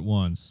only rode it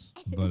once,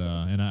 but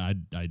and I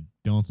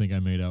don't think I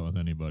made out with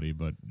anybody.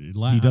 But He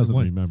doesn't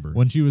remember.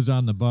 when she was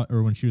on the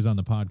when she was on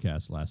the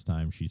podcast last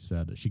time. She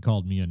said she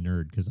called me a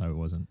nerd because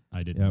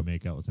I didn't Yep.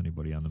 make out with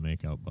anybody on the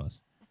makeout bus.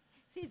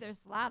 See,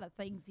 there's a lot of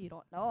things you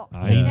don't know.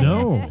 I Yeah.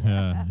 know.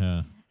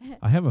 Yeah.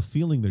 I have a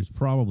feeling there's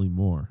probably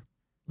more.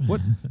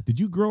 What did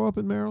you grow up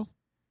in Merrill?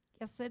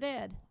 Yes, I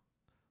did.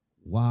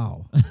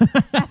 Wow.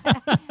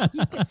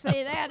 You could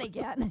say that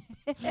again.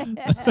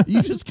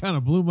 You just kind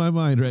of blew my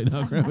mind right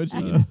now, Grandma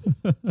Jean.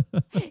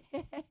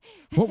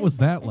 What was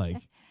that like?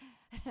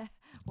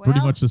 Pretty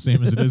Well, much the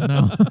same as it is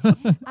now.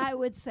 I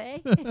would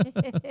say.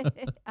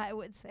 I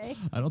would say.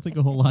 I don't think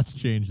a whole lot's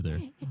changed there,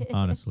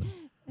 honestly.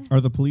 Are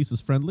the police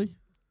as friendly?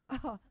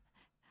 Oh,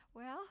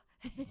 well,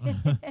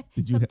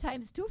 Did you?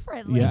 sometimes too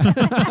friendly. Yeah. Do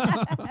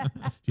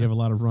you have a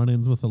lot of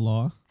run-ins with the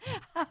law?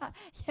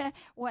 Yeah,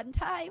 one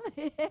time.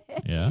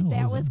 Yeah, what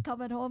That was was it?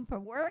 coming home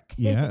from work.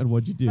 Yeah, and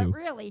what'd you do? But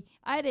really,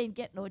 I didn't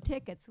get no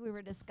tickets. We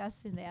were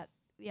discussing that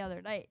the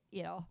other night,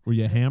 Were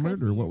you with hammered, or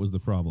Chrissy. what was the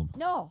problem?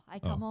 No, I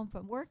come Oh. home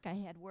from work. I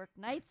had work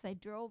nights. I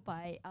drove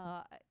by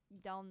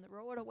down the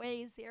road a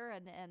ways here,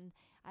 and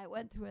I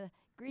went through a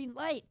green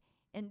light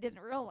and didn't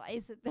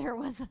realize that there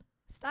was a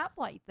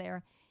stoplight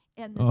there.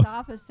 And this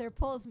officer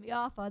pulls me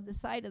off on the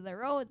side of the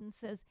road and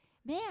says,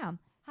 "Ma'am,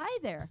 hi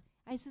there."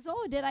 I says,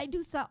 "Oh, did I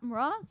do something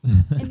wrong?"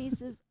 And he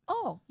says,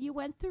 "Oh, you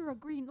went through a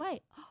green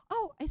light."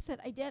 "Oh," I said,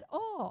 "I did."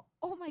 Oh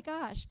my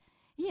gosh.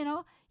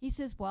 He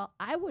says, "Well,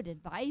 I would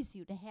advise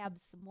you to have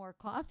some more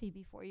coffee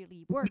before you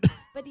leave work."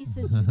 But he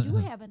says, "You do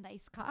have a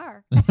nice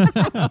car."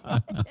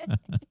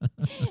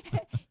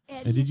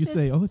 And he did you says,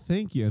 say, "Oh,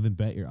 thank you," and then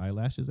bat your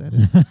eyelashes at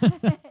him?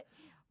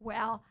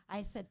 Well,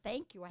 I said,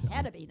 "Thank you. I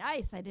had to be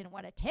nice. I didn't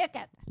want a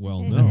ticket."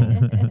 Well,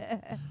 no.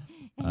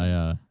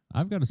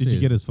 I've got to say, Did you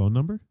get his phone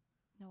number?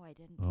 No, I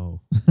didn't.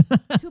 Oh,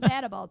 Too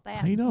bad about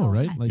that. I know, So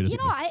right? Like-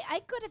 I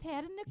could have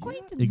had an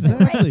acquaintance.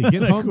 exactly. Right?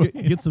 Get home,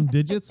 get some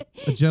digits,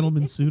 a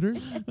gentleman's suiter,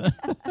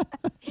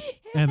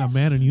 and a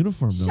man in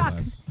uniform, no Shucks.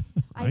 less.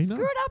 I I know.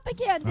 screwed up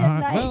again, didn't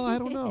I? Well, I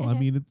don't know. I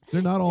mean,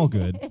 they're not all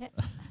good. I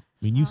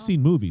mean, you've Well,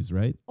 seen movies,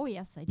 right? Oh,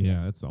 yes, I did.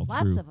 Yeah, it's all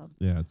Lots true. of them.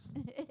 Yeah, it's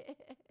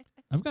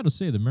I've got to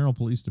say, the Merrill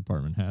Police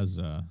Department has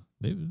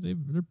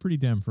they're pretty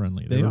damn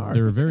friendly. They are.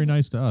 They were very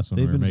nice to us when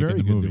they've we were been making very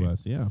the good movie. to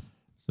us. Yeah,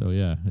 So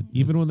yeah,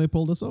 even when they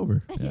pulled us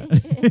over. yeah.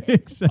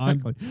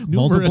 exactly,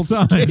 multiple numerous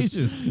times.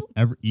 occasions.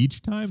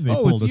 Each time they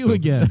Oh, pulled it's us you over.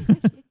 again.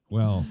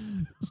 Well,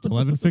 Still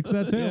haven't fixed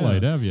that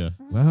taillight, have you?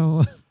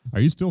 well, Are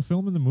you still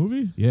filming the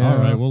movie? Yeah. All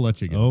right, we'll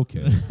let you go.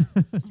 okay.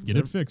 Get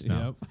it fixed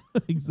now.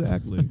 Yep.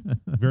 Exactly.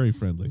 Very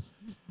friendly.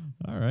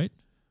 All right.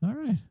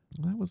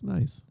 That was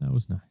nice. That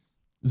was nice.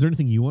 Is there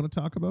anything you want to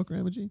talk about,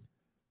 Grandma G?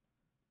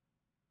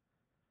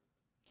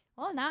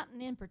 Well, not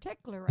in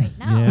particular right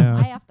now. Yeah.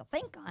 I have to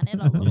think on it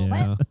a little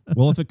Yeah.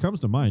 Well, if it comes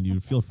to mind, you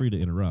feel free to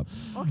interrupt.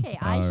 bit. Okay,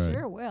 I All right.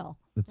 sure will.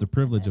 It's a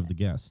privilege of the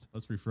guest.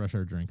 Let's refresh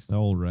our drinks.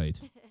 All right.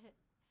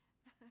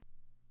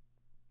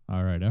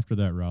 All right. After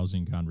that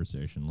rousing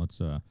conversation, let's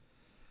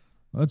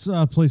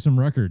play some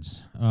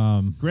records.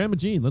 Grandma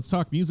Jean, let's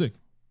talk music.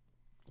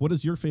 What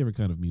is your favorite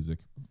kind of music?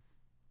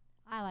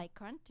 I like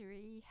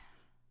country.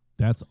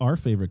 That's our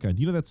favorite kind.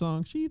 Do you know that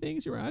song? She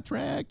thinks you're a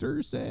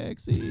tractor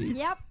sexy.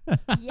 Yep.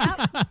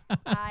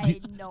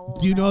 I know.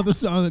 Do you know that. the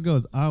song that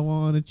goes, I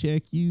want to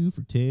check you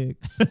for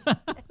ticks?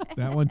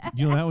 That one.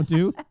 Do you know that one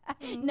too?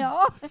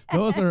 No.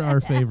 Those are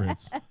our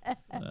favorites.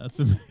 That's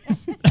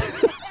amazing.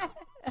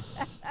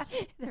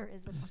 There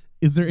isn't.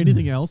 Is there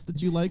anything else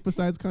that you like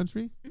besides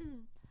country?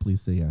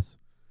 Please say yes.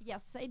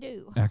 Yes, I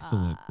do.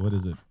 Excellent. What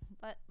is it?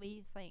 Let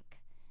me think.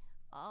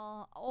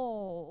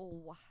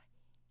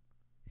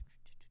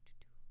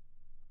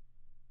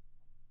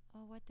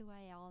 What do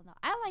I all know?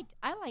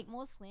 I like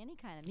mostly any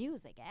kind of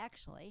music,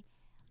 actually.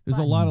 There's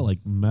a But- lot of like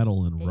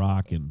metal and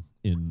rock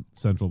in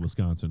central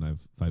Wisconsin.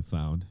 I've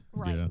found.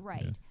 Right, Yeah,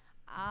 right.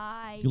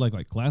 yeah. You like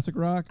classic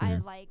rock? I or-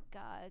 like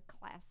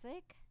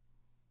classic,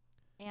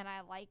 and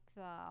I like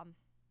the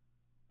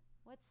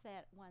what's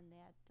that one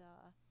that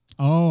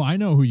Oh, I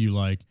know who you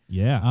like.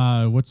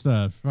 Yeah. What's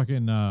the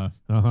fucking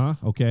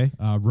Okay.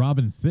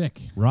 Robin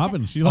Thicke?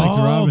 Robin. She likes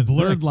oh, Robin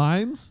Blurred Thicke.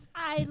 Lines.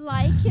 I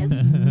like his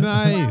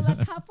Nice.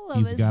 Well, a couple of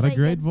He's his got a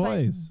great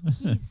segments, but voice.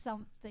 He's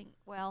something.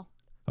 Well,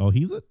 Oh,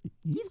 he's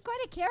quite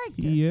a character.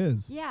 he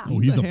is. Yeah. Oh,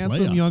 He's he's a a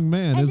handsome player. young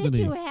man, And isn't did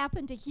he? you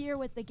happen to hear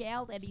with the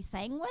gal that he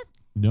sang with?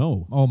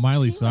 No. Oh,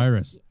 Miley She was-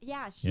 Cyrus.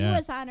 She Yeah.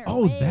 was on her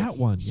Oh, way. that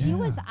one. She yeah.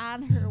 was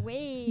on her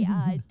way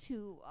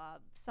to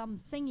some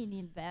singing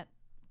event,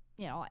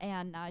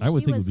 and I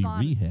would she think it was would be gone.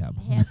 rehab.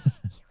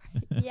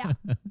 Yeah.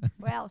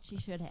 Well, she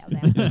should have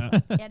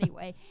that.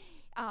 Anyway,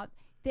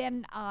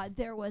 then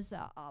there was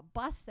a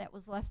bus that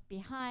was left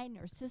behind,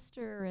 her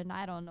sister, and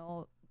I don't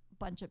know, a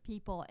bunch of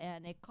people,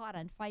 and it caught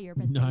on fire.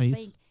 But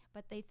Nice.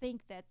 they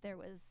think that there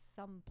was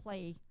some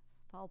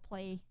foul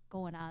play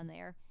going on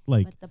there.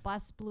 Like But the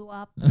bus blew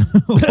up.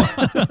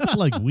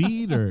 like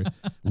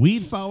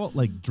weed foul,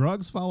 like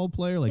drugs foul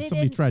play, or like They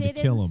somebody didn't- tried to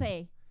they kill didn't him.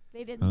 say.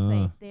 They didn't say.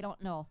 Uh. They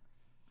don't know.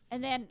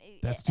 And then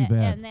That's too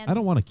bad. And then, I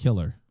don't want to kill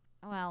her.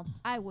 Well,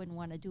 I wouldn't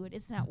want to do it.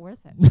 It's not worth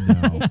it.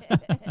 No.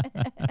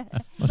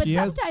 Well, But she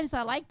has sometimes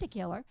I like to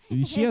kill her.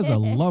 she has a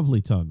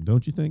lovely tongue,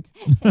 don't you think?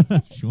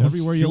 She won't-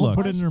 Everywhere she you won't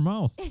look. put it in her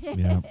mouth.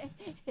 Yeah.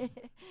 Yeah.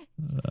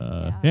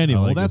 Anyway,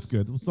 I like well, that's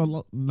this. good.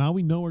 So now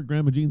we know where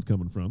Grandma Jean's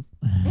coming from.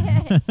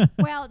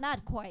 Well,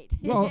 not quite.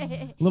 Well,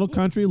 little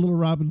country, little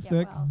Robin Yeah,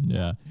 Thicke. well,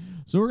 Yeah.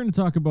 So we're going to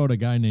talk about a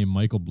guy named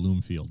Michael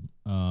Bloomfield.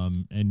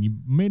 And you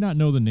may not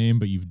know the name,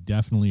 but you've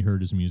definitely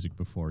heard his music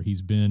before.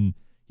 He's been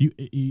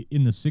he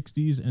in the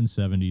 60s and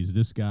 70s.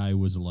 This guy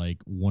was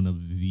like one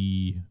of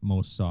the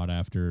most sought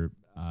after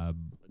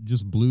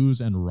just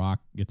blues and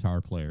rock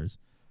guitar players.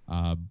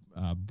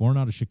 Born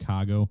out of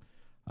Chicago,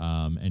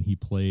 and he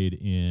played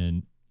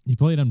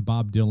on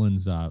Bob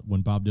Dylan's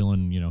when Bob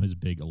Dylan, his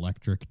big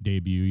electric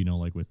debut,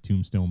 like with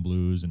Tombstone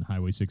Blues and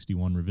Highway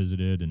 61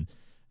 Revisited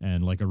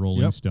and like a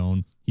Rolling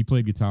Stone. He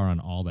played guitar on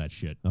all that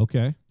shit.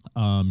 Okay.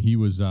 He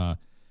was I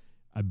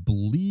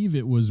believe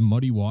it was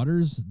Muddy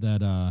Waters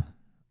that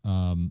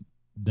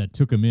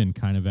took him in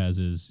kind of as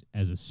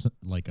a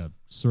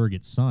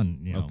surrogate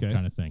son,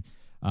 kind of thing.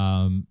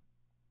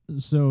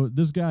 So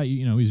this guy,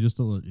 he's just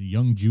a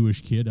young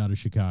Jewish kid out of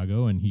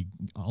Chicago, and he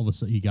all of a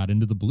sudden he got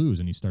into the blues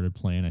and he started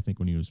playing, I think,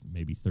 when he was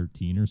maybe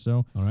 13 or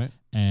so. All right.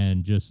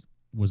 And just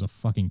was a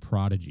fucking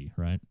prodigy,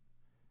 right?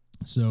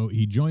 So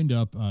he joined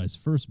up his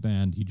first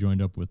band. He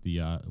joined up with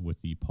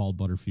the Paul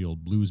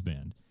Butterfield Blues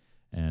Band,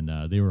 and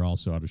they were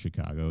also out of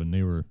Chicago, and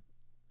they were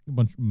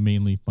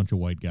mainly a bunch of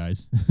white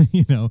guys,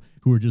 who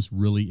were just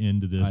really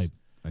into this.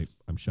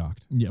 I'm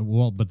shocked. Yeah,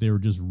 well, but they were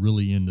just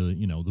really into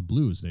the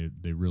blues.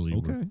 They really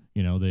were,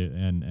 they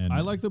and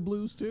I like the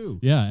blues too.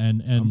 Yeah,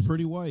 and I'm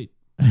pretty white.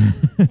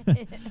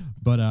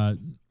 But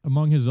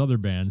among his other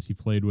bands, he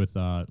played with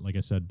like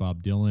I said,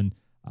 Bob Dylan.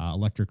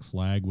 Electric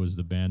Flag was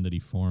the band that he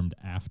formed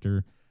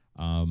after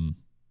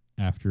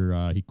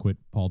he quit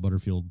Paul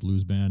Butterfield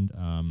Blues Band.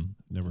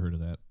 Never heard of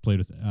that. Played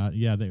with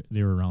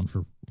they were around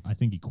for, I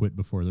think he quit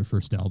before their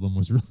first album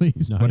was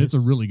released. Nice. But it's a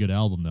really good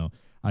album though.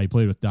 He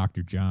played with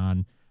Dr.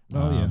 John.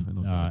 I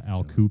know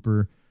Al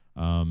Cooper,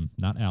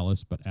 not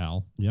Alice, but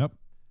Al. Yep.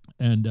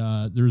 And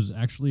there's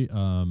actually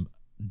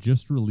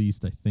just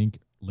released, I think,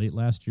 late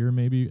last year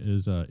maybe,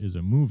 is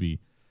a movie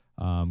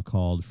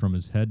called From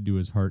His Head to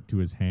His Heart to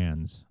His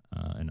Hands,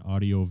 an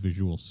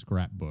audio-visual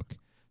scrapbook.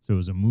 So it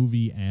was a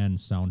movie and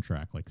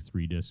soundtrack, like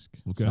 3-disc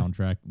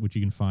soundtrack, which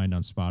you can find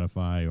on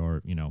Spotify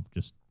or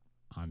just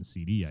on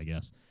CD, I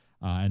guess.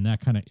 And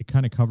that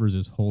kind of covers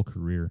his whole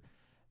career.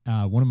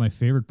 One of my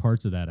favorite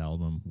parts of that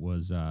album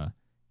was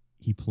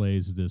he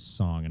plays this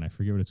song, and I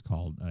forget what it's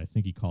called. I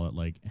think he called it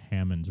like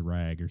Hammond's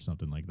Rag or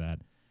something like that.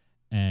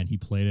 And he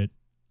played it,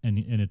 and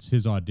it's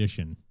his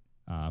audition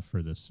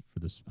for this.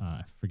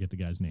 I forget the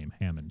guy's name.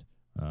 Hammond.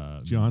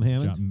 John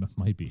Hammond?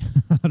 Might be.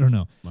 I don't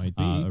know. Might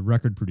be. A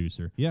record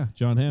producer. Yeah,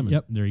 John Hammond.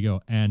 Yep, there you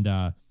go. And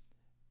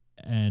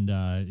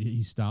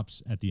he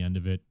stops at the end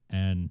of it,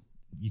 and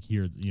you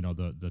hear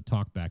the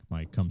talkback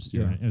mic comes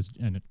through,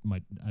 and it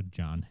might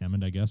John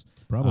Hammond, I guess.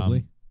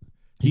 Probably.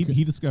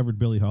 He discovered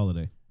Billie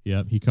Holiday.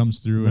 Yeah, he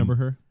comes through. Remember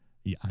her?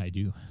 Yeah, I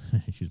do.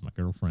 She's my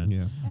girlfriend.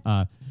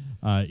 Yeah.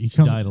 She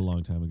died a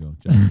long time ago.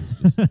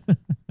 Just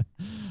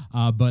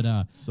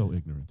but so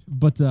ignorant.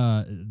 But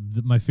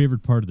my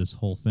favorite part of this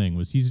whole thing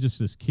was he's just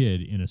this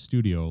kid in a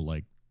studio,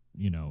 like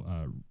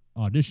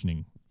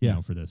auditioning,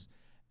 for this,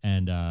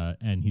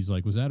 and he's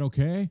like, "Was that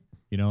okay?"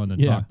 And then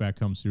talkback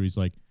comes through. He's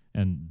like,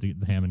 and the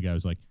Hammond guy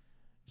was like.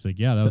 He's like,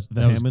 yeah, that was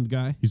the Hammond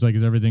guy. He's like,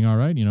 is everything all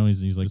right?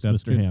 He's like,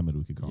 that's Mr. Hammond,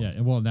 we could call him.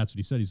 Yeah, well, and that's what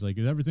he said. He's like,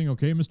 is everything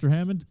okay, Mr.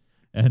 Hammond?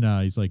 And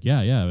he's like,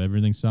 yeah,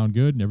 everything sound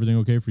good and everything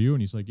okay for you? And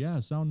he's like, yeah,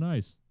 sound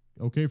nice.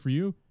 Okay for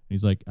you? And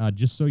he's like,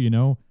 just so you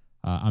know,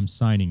 I'm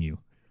signing you.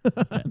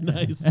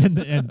 Nice. And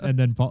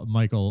then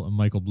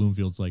Michael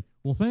Bloomfield's like,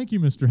 well, thank you,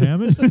 Mr.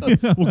 Hammond.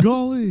 Well,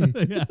 golly.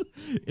 Yeah,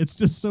 it's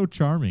just so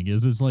charming.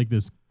 It's like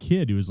this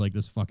kid who is like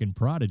this fucking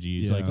prodigy.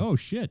 He's like, oh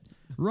shit,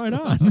 right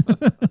on.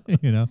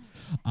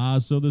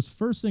 So this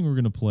first thing we're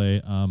gonna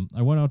play,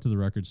 I went out to the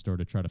record store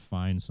to try to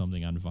find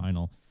something on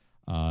vinyl,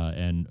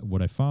 and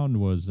what I found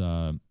was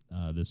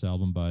this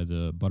album by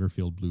the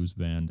Butterfield Blues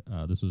Band.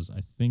 This was,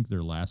 I think,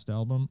 their last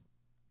album.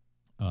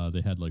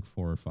 They had like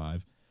 4 or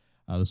 5.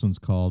 This one's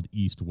called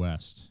East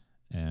West,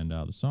 and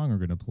the song we're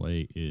going to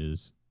play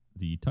is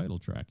the title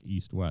track,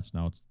 East West.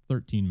 Now, it's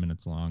 13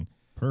 minutes long.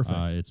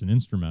 Perfect. It's an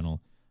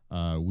instrumental.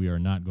 We are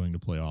not going to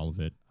play all of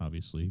it,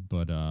 obviously,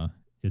 but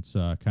it's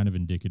kind of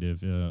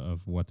indicative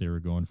of what they were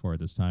going for at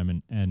this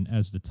time. And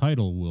as the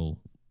title will,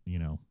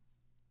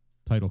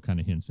 title kind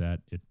of hints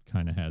at, it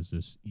kind of has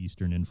this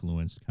Eastern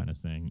influence kind of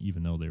thing,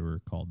 even though they were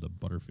called the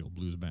Butterfield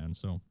Blues Band.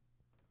 So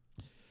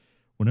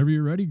whenever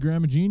you're ready,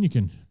 Grandma Jean, you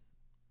can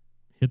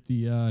hit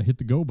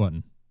the go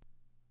button.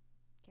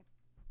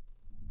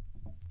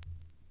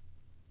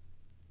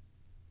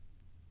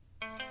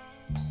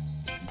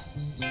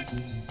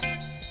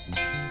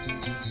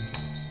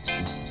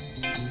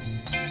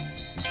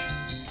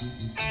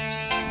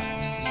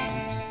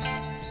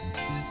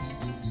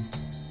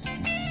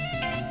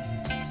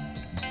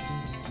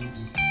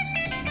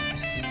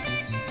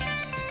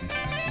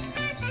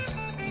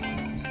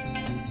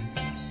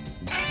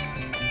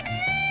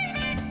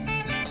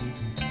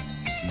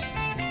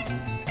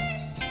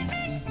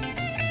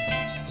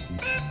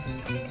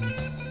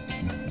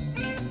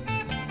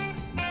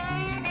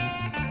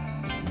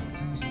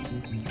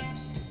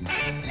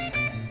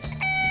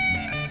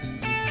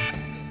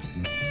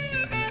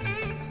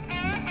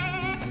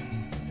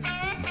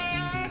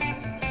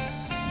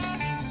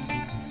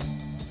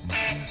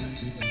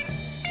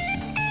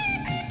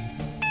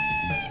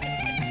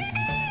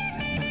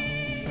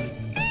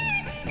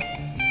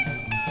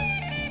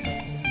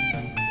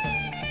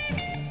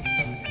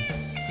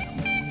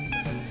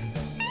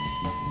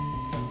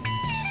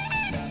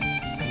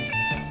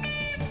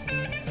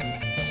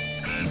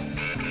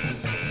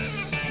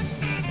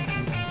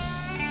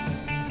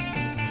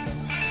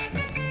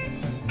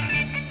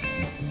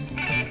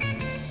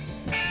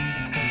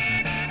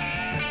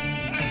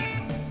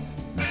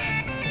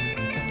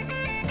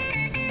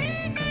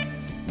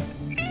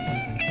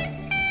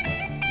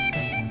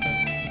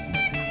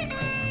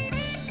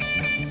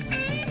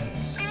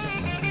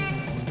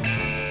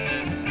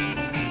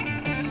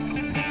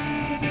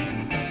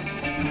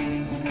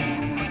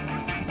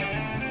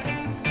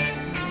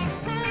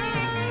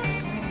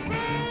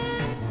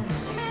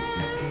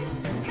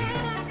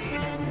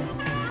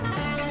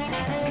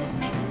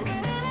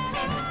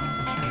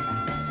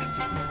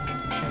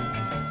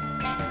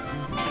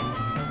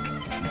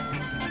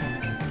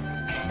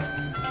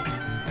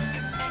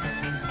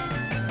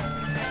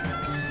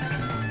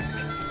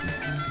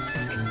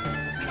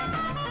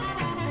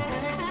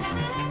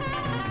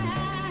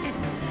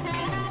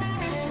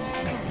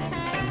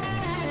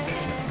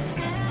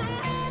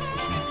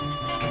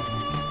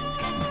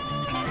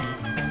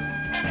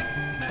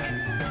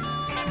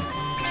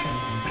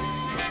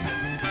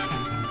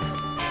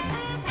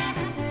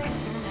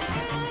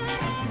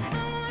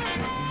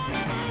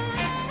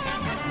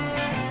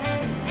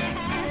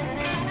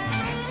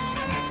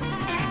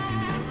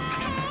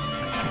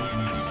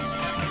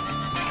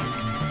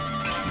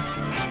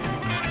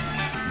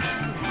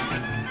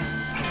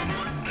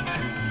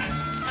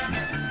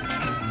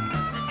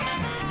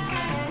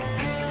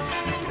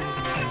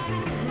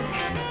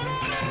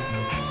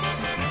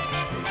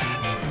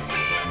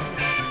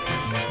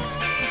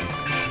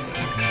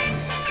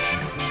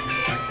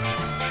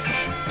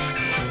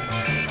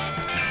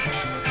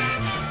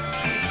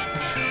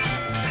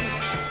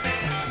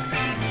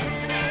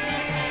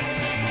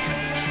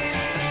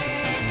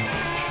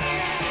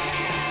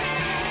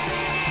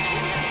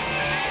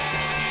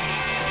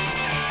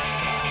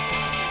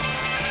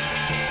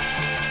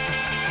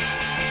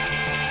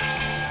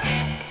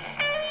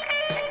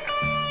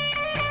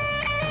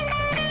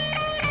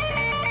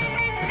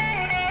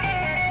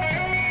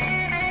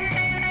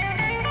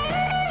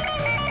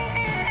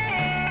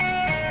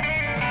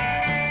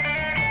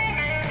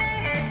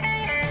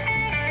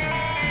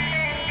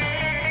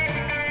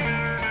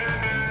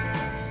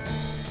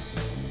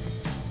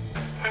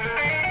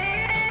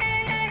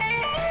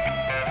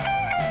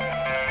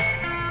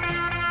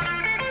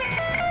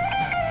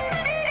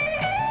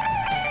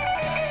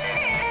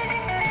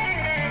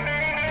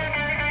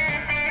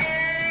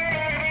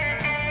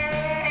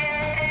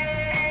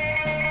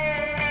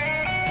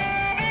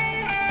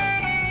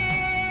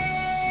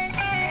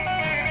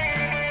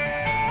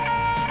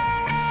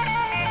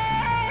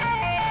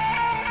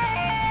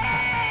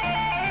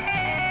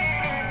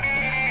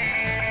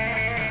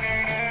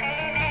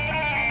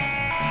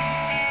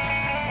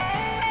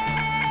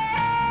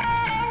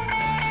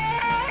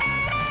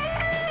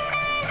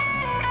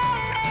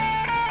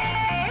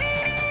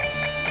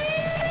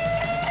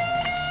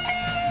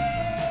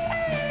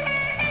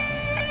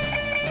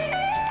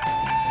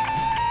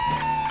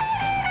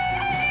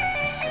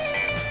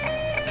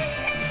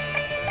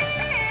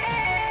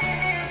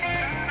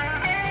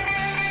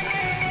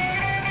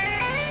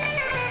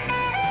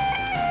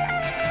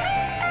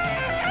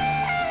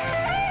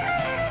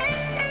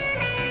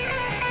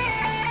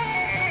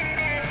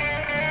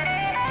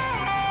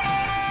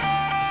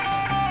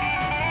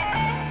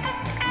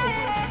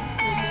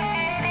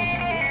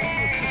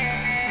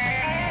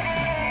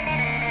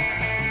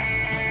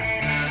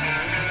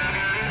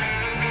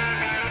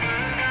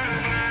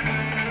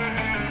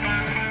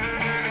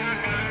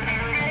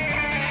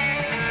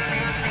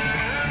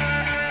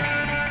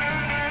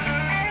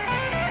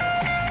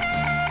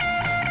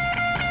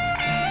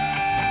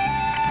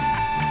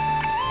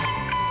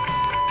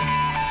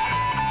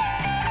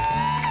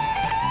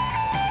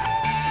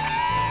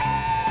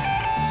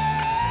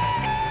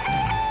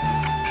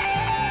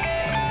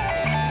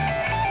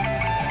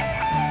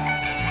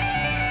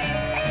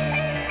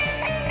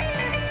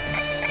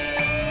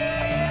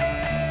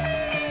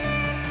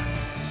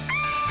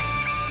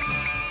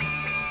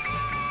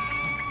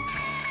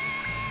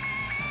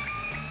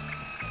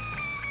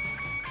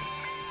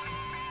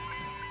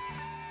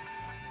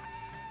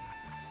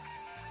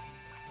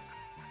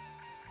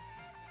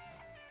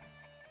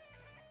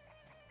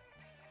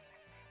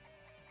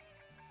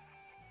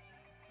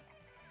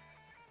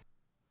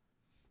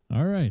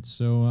 right,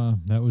 so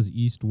that was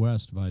East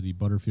West by the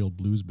Butterfield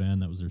Blues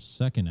Band. That was their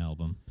second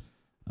album,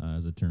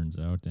 as it turns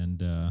out. And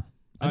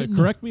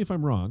correct me if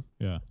I'm wrong.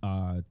 Yeah.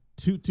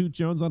 Toot Toot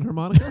Jones on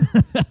harmonica?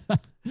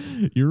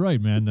 You're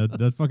right, man.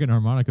 That fucking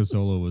harmonica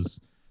solo was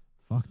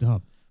fucked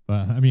up.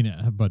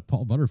 But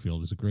Paul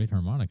Butterfield is a great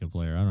harmonica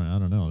player. I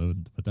don't know,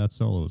 but that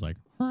solo was like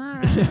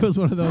it was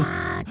one of those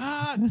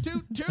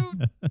toot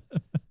toot.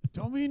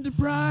 Don't mean to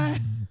pry.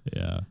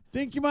 Yeah.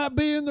 Think you might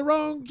be in the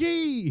wrong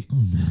key.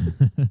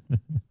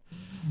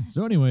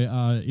 So anyway,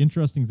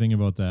 interesting thing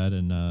about that,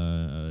 and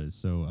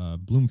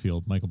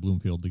Michael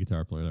Bloomfield, the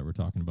guitar player that we're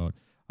talking about,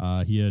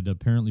 he had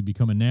apparently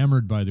become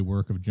enamored by the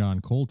work of John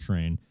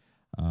Coltrane,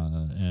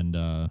 and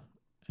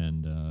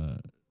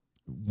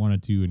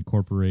wanted to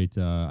incorporate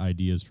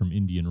ideas from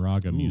Indian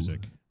raga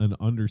music.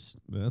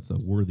 That's a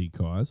worthy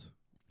cause.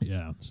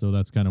 Yeah, so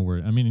that's kind of where,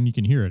 and you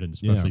can hear it, and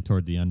especially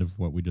toward the end of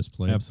what we just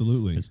played.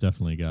 Absolutely. It's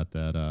definitely got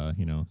that,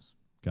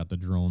 got the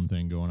drone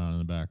thing going on in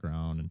the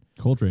background. And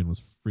Coltrane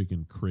was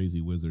freaking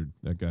crazy wizard.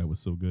 That guy was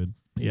so good.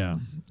 Yeah.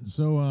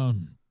 So,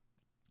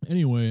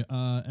 anyway,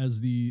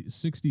 as the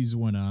 60s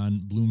went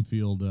on,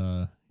 Bloomfield,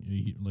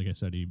 like I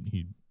said,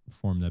 he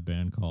formed that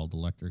band called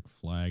Electric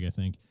Flag, I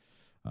think.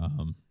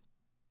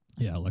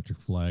 Electric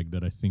Flag,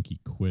 that I think he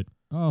quit.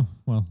 Oh,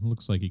 well, it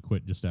looks like he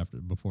quit just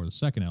before the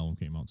second album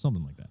came out,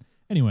 something like that.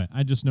 Anyway,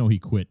 I just know he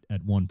quit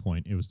at one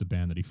point. It was the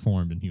band that he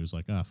formed, and he was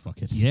like,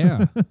 fuck it.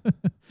 Yeah.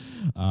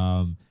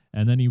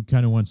 And then he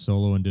kind of went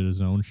solo and did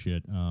his own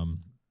shit.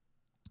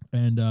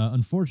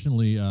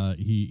 Unfortunately,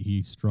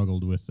 he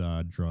struggled with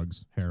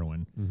drugs,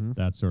 heroin,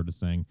 that sort of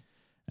thing.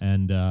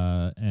 And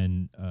a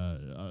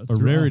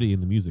rarity in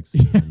the music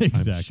scene.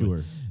 Exactly. I'm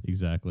sure.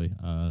 Exactly.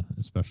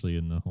 Especially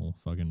in the whole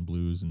fucking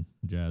blues and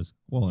jazz.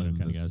 Well, in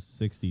the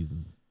 60s,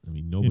 and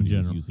nobody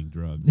was using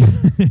drugs.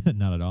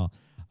 Not at all.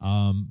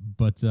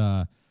 But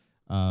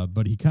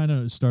he kind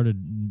of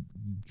started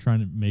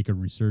trying to make a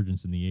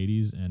resurgence in the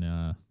 80s,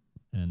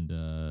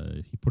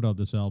 and he put out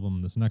this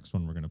album. This next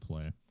one we're gonna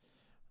play.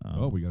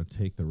 We got to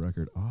take the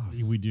record off.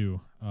 We do.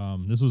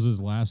 This was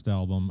his last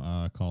album,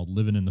 called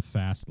 "Living in the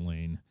Fast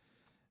Lane,"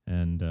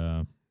 and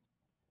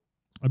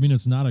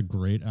it's not a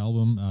great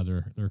album.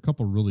 There are a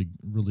couple really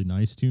really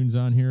nice tunes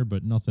on here,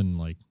 but nothing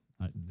like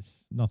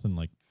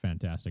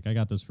fantastic. I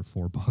got this for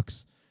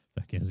 $4. If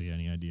that gives you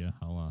any idea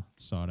how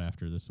sought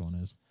after this one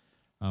is.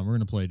 We're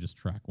gonna play just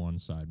track 1,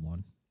 side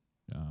 1.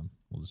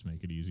 We'll just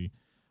make it easy.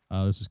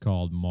 This is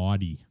called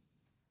Maudie,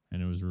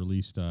 and it was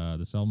released.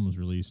 This album was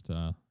released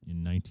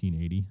in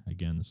 1980.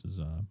 Again, this is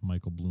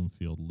Michael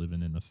Bloomfield,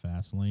 "Living in the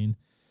Fast Lane,"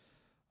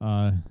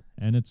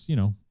 and it's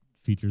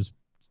features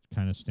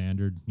kind of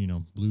standard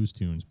blues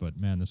tunes. But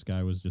man, this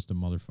guy was just a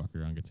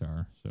motherfucker on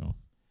guitar. So,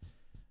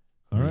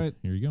 all right,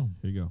 here you go.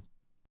 Here you go.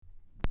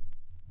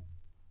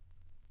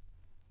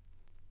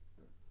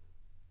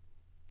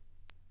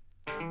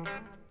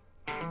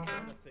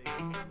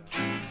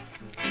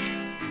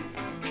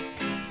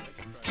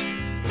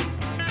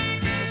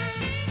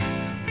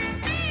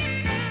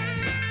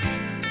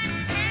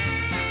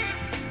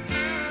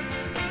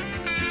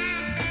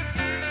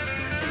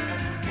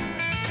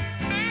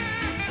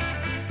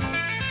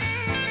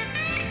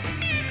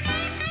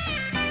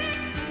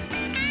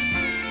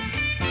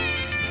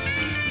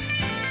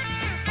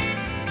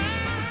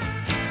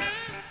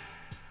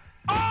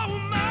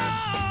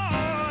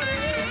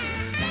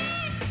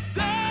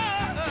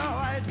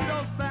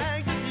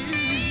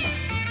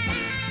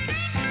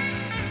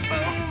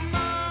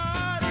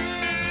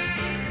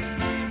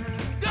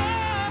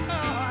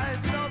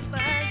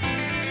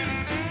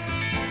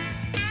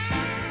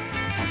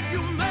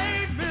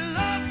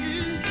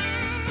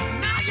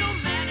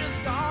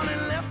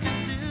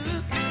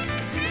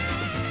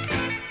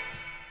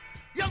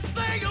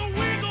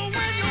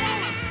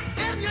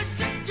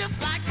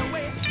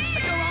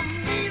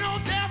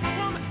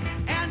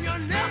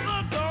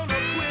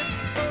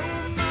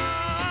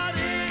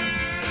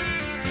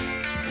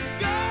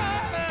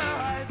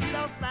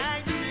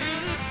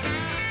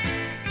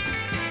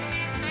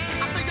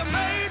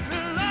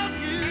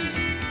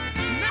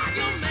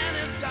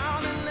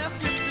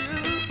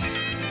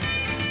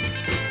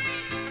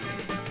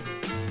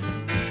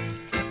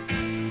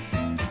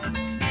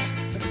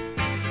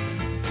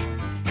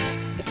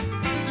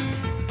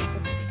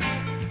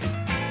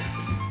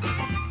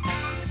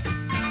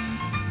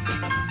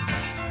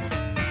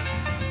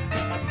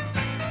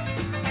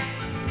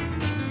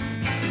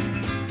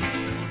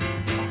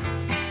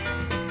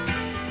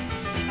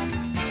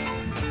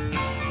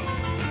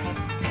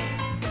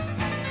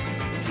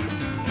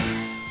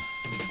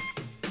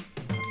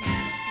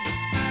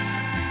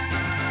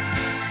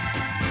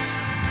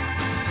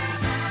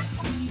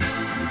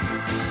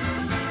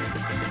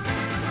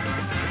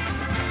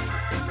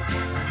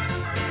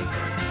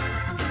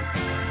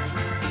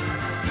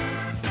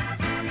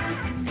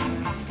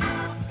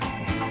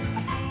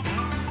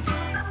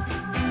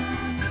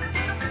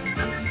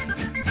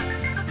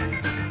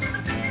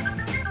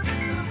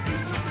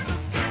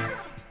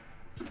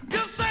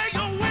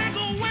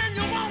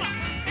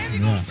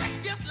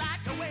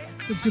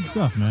 It's good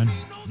stuff, man.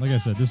 like I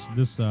said, this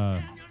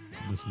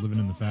Living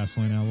in the Fast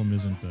Lane album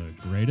isn't the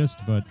greatest,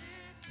 but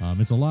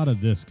it's a lot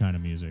of this kind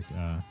of music.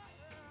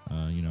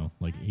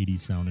 Like 80s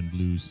sounding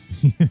blues.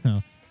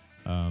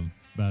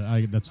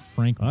 But that's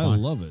Frank. I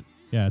love it.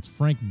 Yeah, it's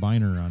Frank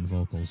Biner on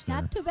vocals there.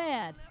 Not too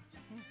bad.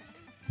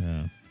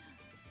 Yeah.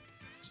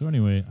 So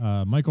anyway,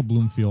 Michael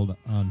Bloomfield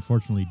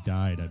unfortunately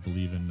died, I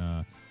believe,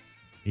 in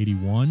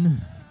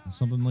 81,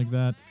 something like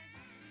that.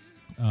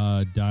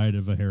 Died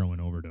of a heroin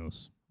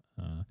overdose.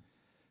 That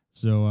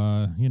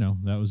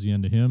was the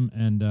end of him.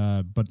 And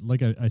but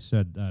like I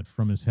said,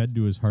 from his head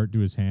to his heart to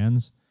his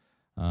hands,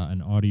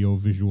 an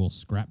audio-visual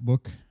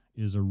scrapbook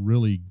is a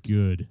really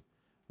good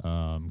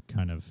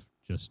kind of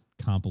just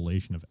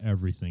compilation of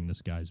everything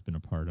this guy's been a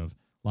part of.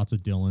 Lots of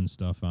Dylan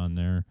stuff on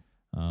there.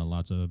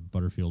 Lots of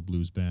Butterfield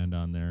Blues Band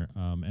on there,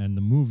 and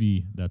the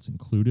movie that's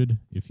included,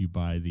 if you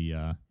buy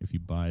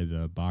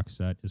the box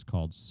set, is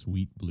called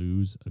Sweet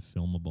Blues, a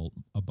film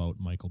about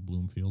Michael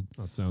Bloomfield.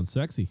 That sounds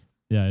sexy.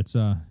 Yeah, it's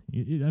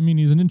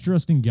he's an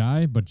interesting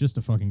guy, but just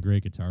a fucking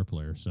great guitar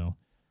player. So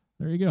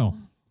there you go.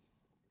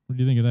 What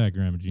do you think of that,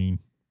 Grandma Jean?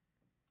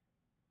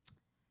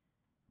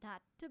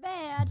 Not too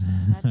bad.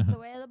 That's the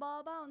way the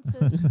ball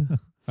bounces.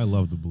 I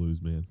love the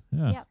blues, man.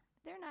 Yeah. Yep,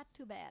 they're not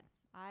too bad.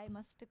 I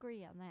must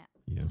agree on that.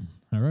 Yeah.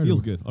 All right.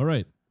 Feels good. All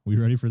right. We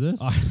ready for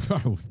this? Are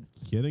you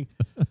kidding?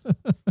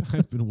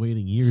 I've been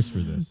waiting years for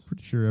this.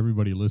 Pretty sure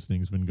everybody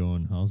listening's been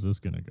going, how's this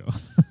going to go?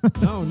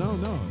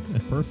 No. It's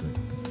perfect.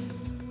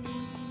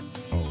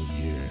 Oh,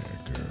 yeah,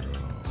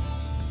 girl.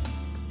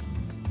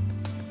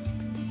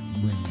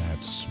 Bring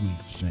that sweet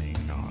thing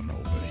on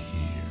over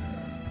here.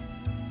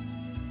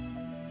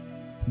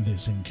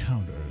 This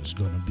encounter is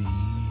gonna be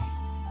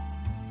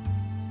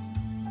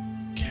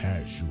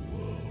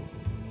casual.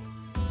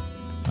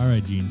 All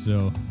right, Gene.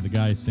 So the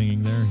guy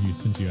singing there,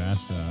 since you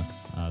asked,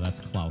 that's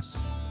Klaus.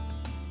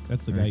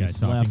 That's the Or guy you guy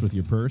slapped talking. with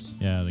your purse?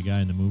 Yeah, the guy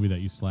in the movie that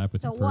you slap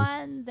with The your purse.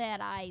 one that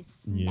I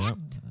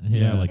snapped.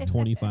 Yeah, like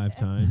 25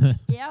 times.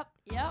 Yep.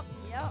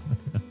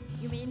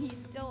 You mean he's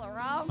still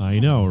around? I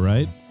know,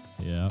 right?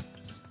 Yeah.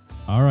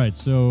 All right.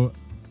 So,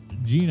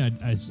 Gene,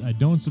 I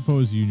don't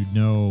suppose you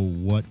know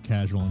what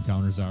casual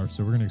encounters are,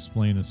 so we're going to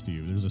explain this to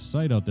you. There's a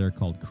site out there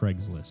called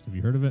Craigslist. Have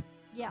you heard of it?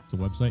 Yes. It's a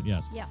website?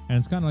 Yes. Yes. And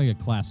it's kind of like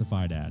a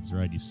classified ads,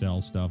 right? You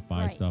sell stuff,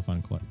 buy Right. stuff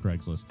on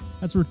Craigslist.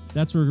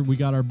 That's where we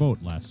got our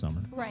boat last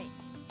summer. Right.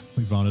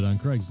 We found it on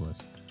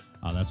Craigslist.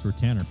 That's where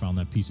Tanner found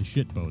that piece of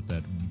shit boat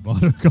that we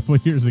bought a couple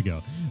of years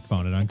ago.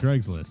 Found it on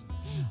Craigslist.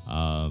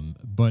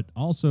 But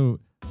also,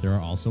 there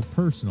are also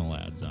personal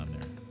ads on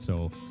there.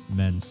 So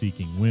men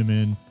seeking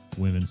women,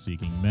 women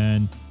seeking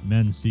men,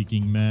 men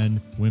seeking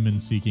men, women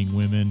seeking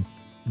women,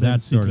 Men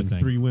that sort of seeking thing.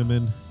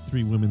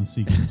 three women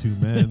seeking 2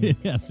 men.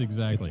 Yes,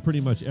 exactly. It's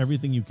pretty much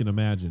everything you can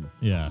imagine.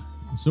 Yeah.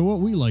 So what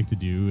we like to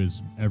do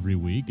is every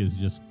week is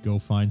just go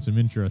find some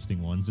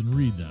interesting ones and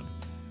read them.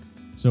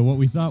 So what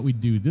we thought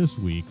we'd do this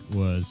week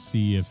was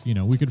see if,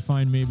 we could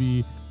find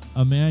maybe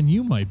a man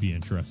you might be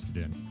interested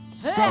in.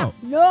 So,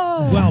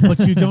 No. well, but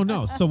you don't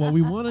know. So what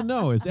we want to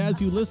know is, as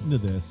you listen to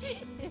this,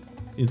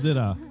 is it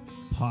a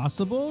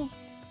possible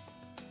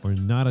or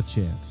not a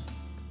chance?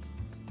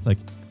 Like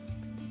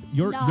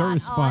your Not a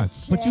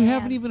response, but you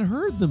haven't chance. even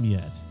heard them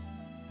yet.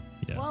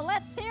 Yes. Well,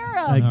 let's hear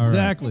him.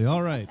 Exactly.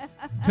 All right.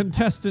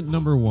 Contestant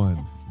number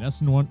 1.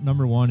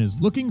 Number one is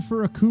looking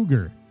for a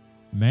cougar,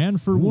 man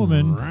for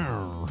woman,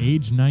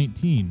 age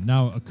 19.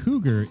 Now, a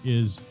cougar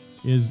is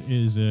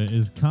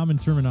common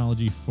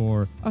terminology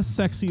for A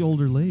sexy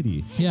older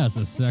lady. yes,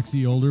 a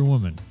sexy older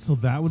woman. So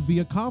that would be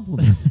a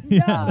compliment.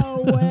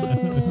 No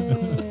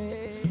way.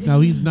 Now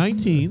he's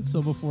 19,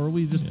 so before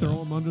we just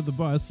throw him under the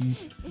bus, he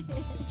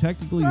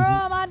technically Throw is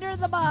him under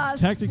the bus.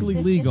 technically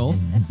legal.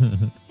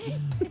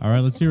 All right,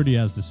 let's hear what he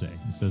has to say.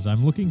 He says,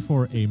 "I'm looking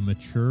for a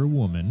mature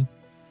woman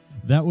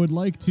that would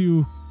like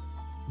to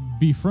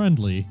be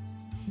friendly."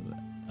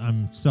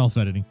 I'm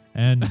self-editing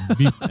and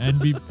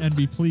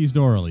be pleased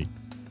orally.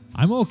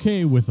 I'm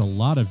okay with a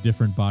lot of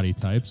different body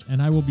types,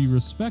 and I will be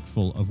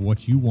respectful of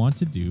what you want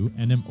to do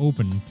and am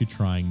open to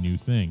trying new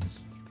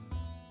things.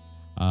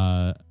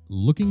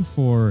 Looking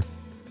for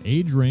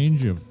age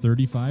range of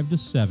 35 to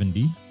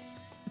 70.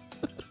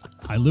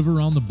 I live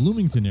around the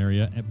Bloomington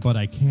area, but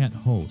I can't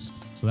host.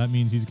 So that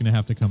means he's going to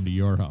have to come to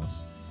your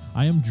house.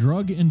 I am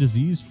drug and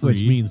disease free.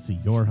 Which means to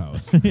your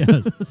house.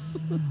 Yes.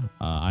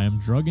 I am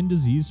drug and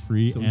disease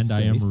free, So and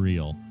I safe. am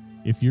real.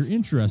 If you're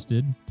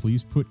interested,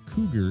 please put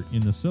cougar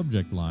in the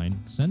subject line,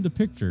 send a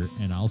picture,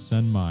 and I'll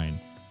send mine.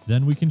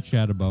 Then we can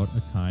chat about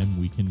a time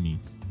we can meet.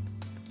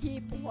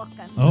 Keep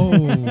looking.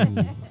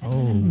 Oh.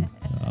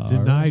 All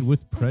Denied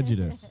with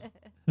prejudice.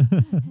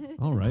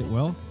 All right.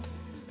 Well,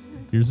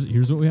 Here's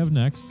what we have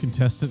next.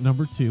 contestant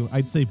number 2.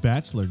 I'd say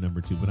bachelor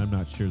number 2, but I'm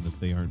not sure that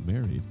they aren't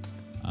married.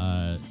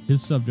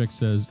 His subject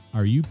says,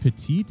 "Are you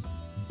petite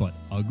but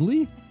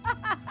ugly?"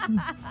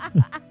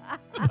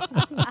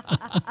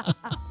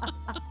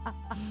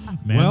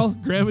 Man, Well,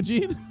 Grandma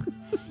Jean?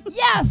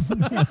 Yes.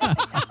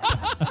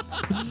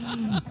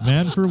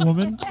 man for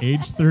woman,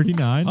 age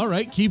 39. All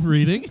right. Keep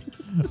reading.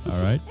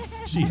 All right.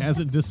 She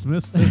hasn't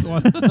dismissed this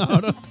one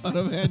out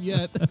of hand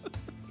yet.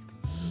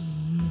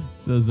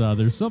 Says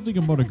there's something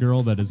about a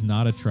girl that is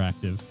not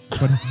attractive,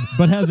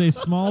 but has a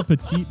small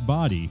petite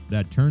body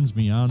that turns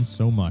me on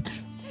so much.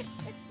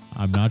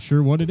 I'm not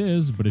sure what it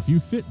is, but if you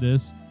fit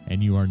this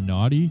and you are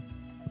naughty,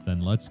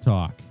 then let's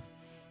talk.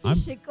 You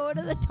should go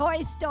to the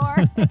toy store.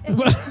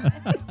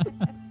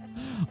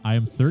 I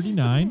am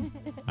 39.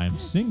 I am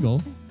single.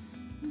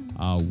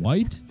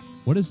 White.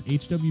 What does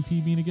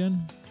HWP mean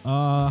again?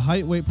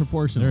 Height, weight,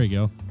 proportion. There you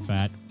go.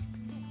 Fat.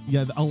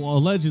 Yeah,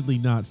 allegedly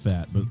not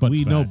fat, but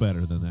we fat. know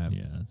better than that.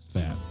 Yeah.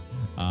 Fat.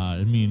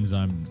 It means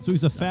I'm. So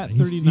he's a fat he's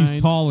 39.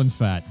 He's tall and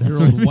fat. That's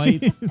Year what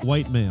old it means.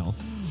 white male.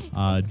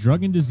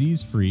 Drug and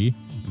disease free,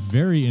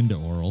 very into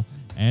oral,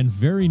 and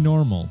very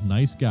normal.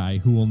 Nice guy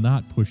who will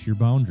not push your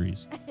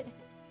boundaries.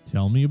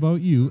 Tell me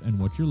about you and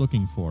what you're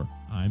looking for.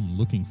 I'm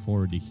looking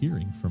forward to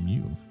hearing from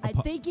you. I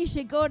think he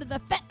should go to the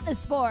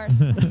fitness force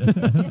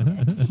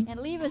and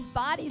leave his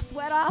body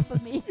sweat off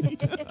of me.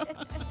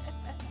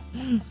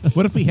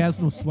 What if he has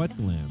no sweat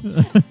glands?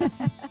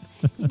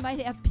 He might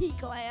have pea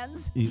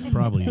glands. He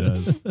probably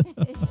does.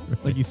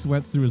 Like he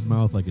sweats through his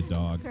mouth like a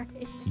dog. Right.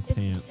 He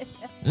pants.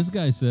 This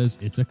guy says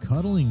it's a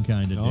cuddling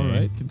kind of day. All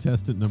right,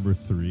 contestant number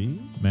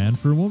 3. Man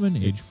for woman,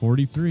 age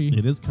 43,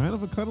 It is kind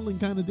of a cuddling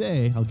kind of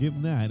day. I'll give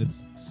him that.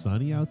 It's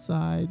sunny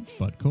outside,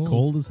 but cold.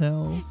 cold as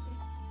hell.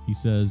 He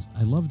says,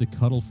 I love to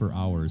cuddle for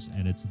hours,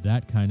 and it's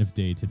that kind of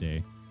day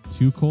today.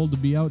 Too cold to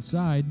be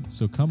outside,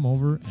 so come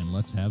over and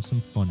let's have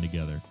some fun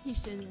together. He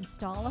should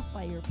install a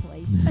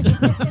fireplace.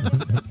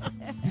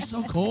 You're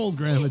so cold,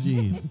 Grandma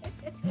Jean.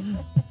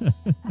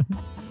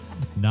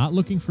 Not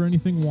looking for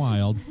anything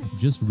wild,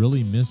 just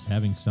really miss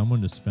having someone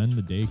to spend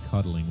the day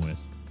cuddling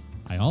with.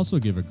 I also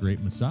give a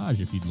great massage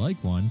if you'd like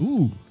one.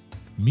 Ooh.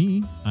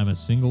 Me, I'm a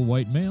single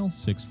white male,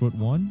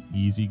 6'1",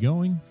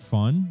 easygoing,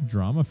 fun,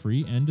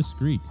 drama-free, and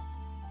discreet.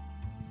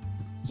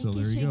 So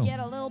there you you should go. get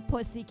a little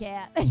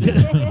pussycat.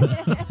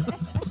 That's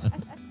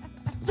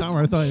not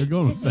where I thought you were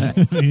going with that.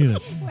 You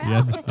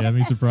had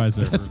me surprised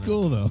there. That's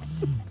cool, though.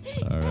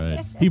 All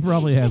right. He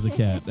probably has a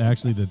cat.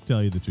 Actually, to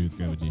tell you the truth,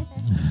 Grandma Jean.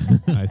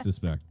 I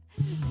suspect.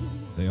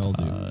 They all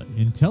do.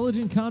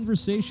 Intelligent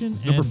conversation.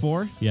 Number and-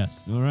 4?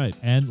 Yes. All right.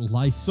 And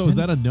license. So is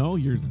that a no?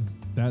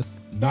 That's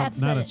not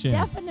a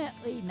chance.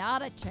 Definitely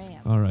not a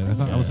chance. All right.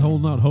 I was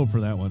holding out hope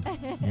for that one.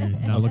 You're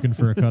not looking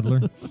for a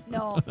cuddler?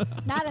 No,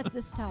 not at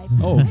this time.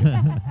 Oh,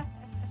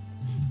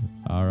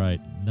 All right.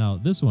 Now,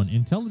 this one,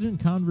 intelligent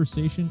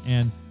conversation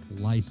and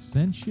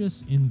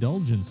licentious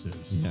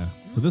indulgences. yeah.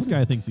 So this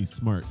guy thinks he's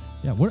smart.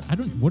 Yeah, what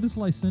does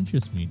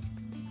licentious mean?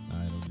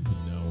 I don't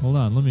even know. Hold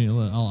on,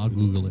 I'll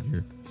Google it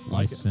here.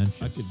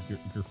 Licentious. I could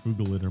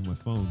Google it on my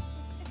phone.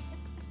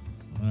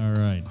 All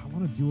right. I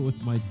want to do it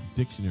with my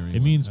dictionary.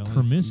 It means LIC.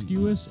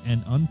 promiscuous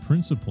and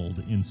unprincipled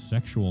in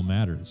sexual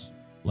matters.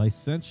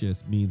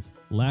 Licentious means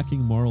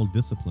lacking moral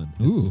discipline,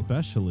 Ooh.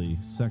 especially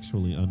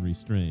sexually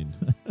unrestrained.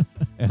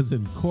 As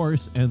in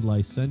coarse and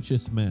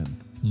licentious men,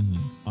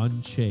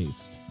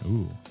 unchaste.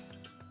 Ooh.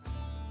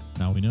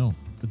 Now we know.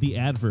 The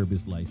adverb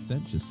is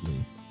licentiously.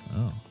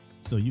 Oh.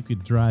 So you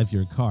could drive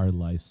your car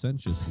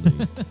licentiously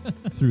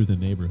through the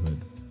neighborhood.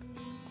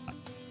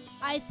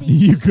 I think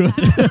You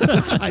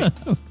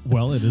could.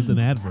 Well, it is an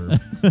adverb.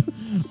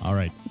 All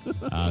right.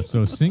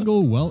 So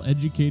single,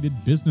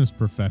 well-educated business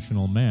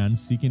professional man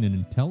seeking an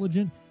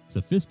intelligent,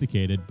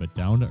 sophisticated, but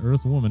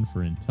down-to-earth woman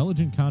for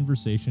intelligent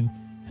conversation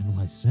and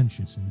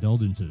licentious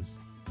indulgences.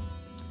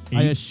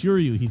 I assure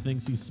you, he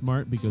thinks he's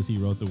smart because he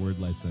wrote the word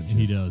licentious.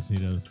 He does.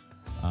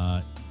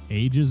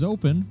 Age is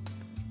open.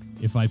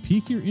 If I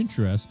pique your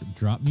interest,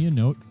 drop me a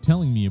note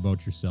telling me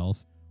about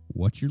yourself,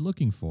 what you're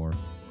looking for,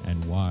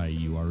 and why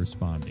you are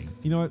responding.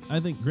 You know what? I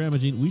think, Grandma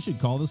Jean, we should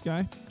call this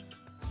guy.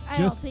 I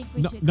don't think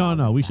we should.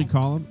 No, we should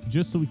call him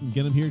just so we can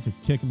get him here to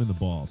kick him in the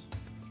balls.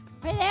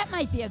 Hey, that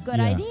might be a good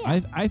Yeah,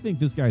 idea. I think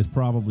this guy's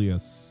probably a real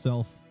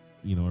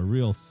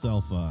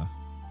self,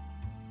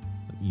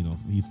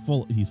 he's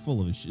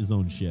full of his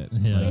own shit.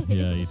 Yeah,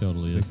 he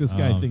totally is. Like this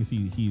guy thinks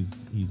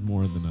he's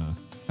more than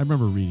I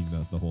remember reading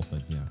the whole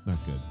thing. Yeah, not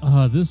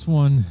good. This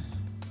one,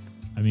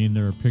 I mean,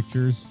 there are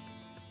pictures,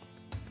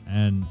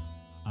 and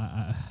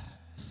I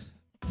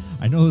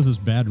know this is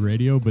bad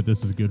radio, but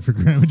this is good for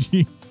Grandma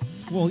G.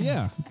 Well,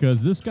 yeah.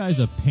 Because this guy's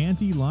a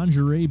panty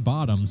lingerie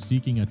bottom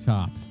seeking a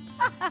top.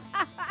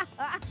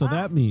 So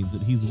that means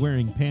that he's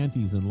wearing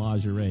panties and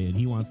lingerie, and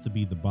he wants to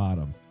be the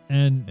bottom,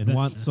 And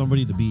wants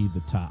somebody to be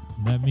the top.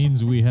 that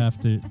means we have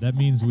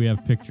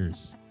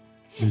pictures.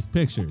 There's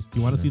pictures. Do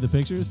you want to see the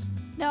pictures?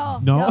 No.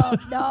 No?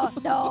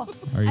 No.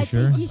 Are you I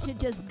sure? think you should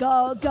just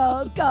go.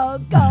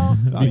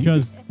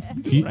 Because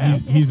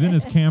he's in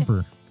his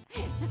camper.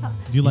 Do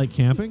you like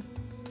camping?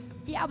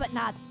 Yeah, but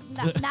not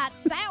that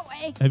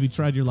way. Have you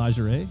tried your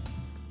lingerie?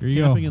 Here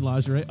you Camping go. in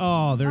lingerie.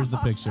 Oh, there's the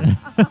picture.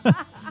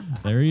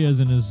 There he is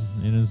in his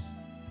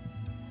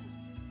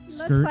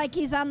skirt. Looks like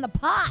he's on the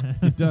pot.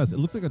 It does. It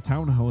looks like a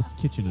townhouse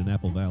kitchen in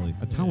Apple Valley.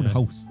 A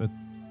townhouse.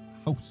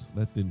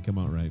 That didn't come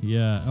out right.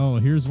 Yeah. Oh,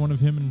 here's one of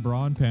him in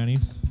bra and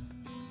panties.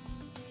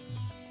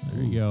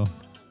 There you go.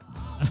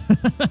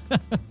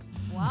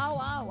 Wow,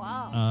 wow,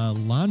 wow.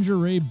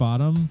 Lingerie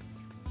bottom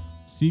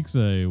seeks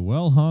a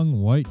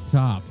well-hung white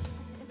top.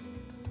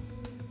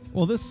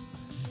 Well, this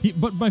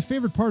But my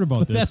favorite part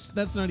about this...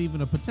 that's not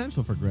even a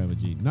potential for Grandma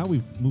Jean. Now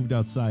we've moved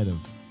outside of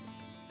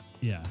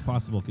Yeah.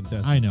 possible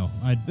contestants. I know.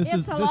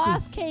 It's a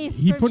lost case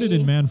He for put it me.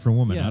 in man for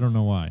woman. Yeah. I don't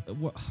know why.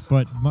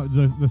 But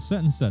the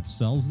sentence that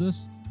sells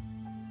this,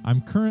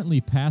 I'm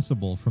currently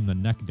passable from the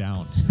neck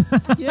down.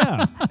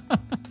 Yeah.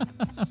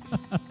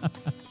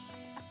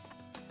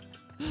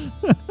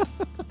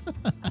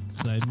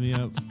 Sign me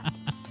up.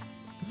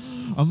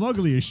 I'm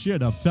ugly as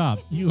shit up top.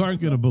 You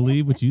aren't going to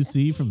believe what you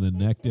see from the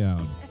neck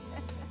down.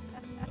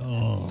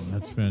 Oh,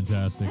 that's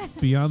fantastic.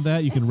 Beyond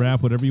that, you can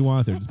rap whatever you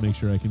want there. Just make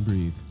sure I can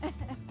breathe.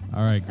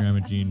 All right, Grandma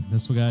Jean.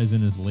 This guy's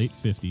in his late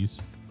 50s.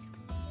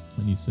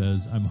 And he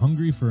says, I'm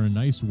hungry for a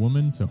nice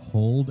woman to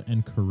hold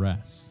and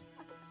caress.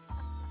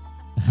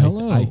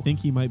 Hello. I think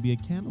he might be a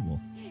cannibal.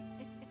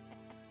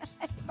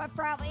 But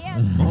probably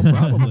is. Oh,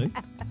 probably.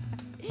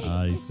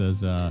 He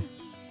says,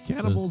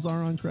 Cannibals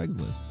are on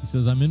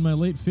Craigslist. I'm in my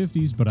late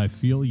 50s, but I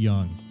feel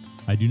young.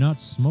 I do not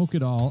smoke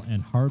at all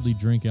and hardly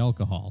drink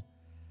alcohol.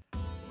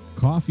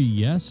 Coffee,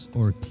 yes,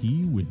 or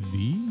tea with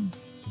thee?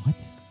 What?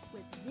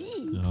 With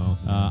me. No.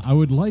 I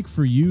would like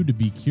for you to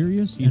be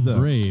curious He's and a-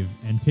 brave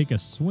and take a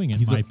swing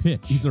at my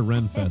pitch. He's a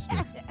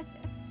Renfester.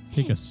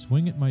 Take a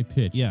swing at my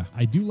pitch. Yeah.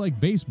 I do like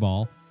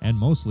baseball, and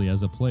mostly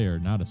as a player,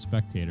 not a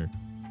spectator.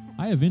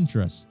 I have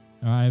interest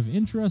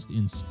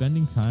in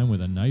spending time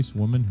with a nice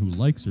woman who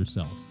likes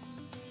herself.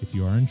 If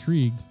you are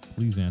intrigued,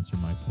 please answer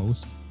my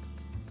post.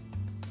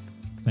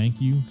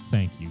 Thank you.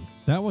 Thank you.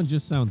 That one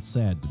just sounds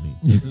sad to me.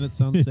 Doesn't it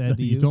sound sad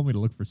to you? You told me to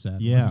look for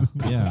sad Yeah, ones.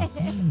 yeah.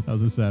 That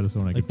was the saddest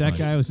one I Like could that find.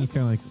 guy was just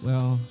kind of like,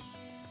 well,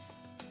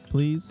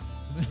 please.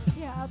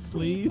 Yeah,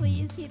 Please?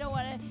 please. You don't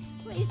want to.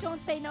 Please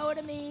don't say no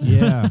to me.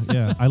 Yeah,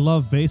 yeah. I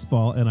love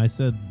baseball, and I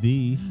said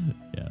the,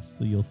 Yes.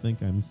 so you'll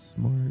think I'm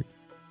smart.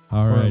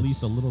 All or right. at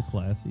least a little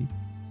classy.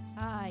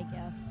 I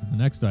guess. The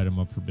next item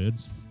up for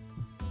bids.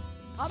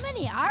 How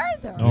many are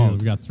there? Oh.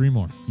 We got 3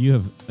 more. You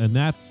have, and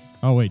that's,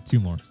 Oh, wait, 2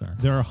 more. Sorry.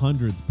 there are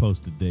hundreds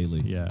posted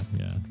daily Yeah.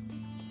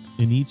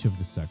 in each of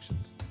the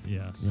sections.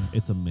 Yes. Yeah,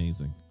 it's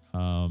amazing.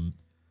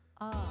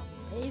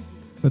 Amazing.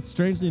 But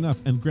strangely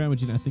enough, and Grandma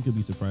Jean, I think you'll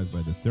be surprised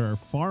by this, there are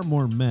far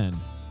more men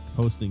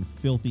posting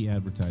filthy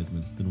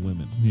advertisements than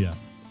women. Yeah.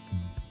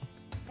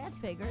 That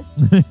figures.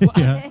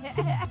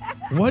 Yeah.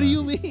 What do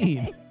you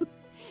mean?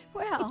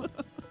 Well,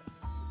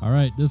 All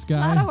right, this a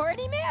lot of guy.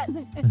 horny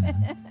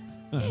men.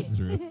 That's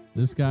true.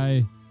 This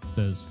guy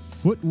says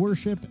foot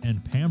worship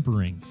and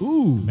pampering.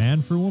 Ooh,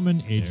 Man for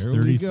woman, age There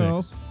we 36.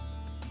 go.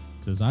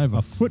 Says I have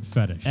a foot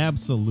fetish.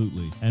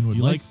 absolutely. And would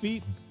you like- like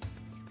feet?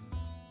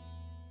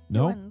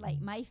 No, Doing like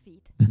my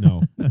feet.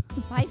 no.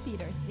 My feet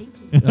are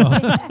stinky.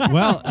 Oh,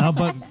 well,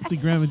 but see,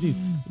 Grandma Jean,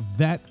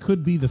 that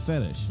could be the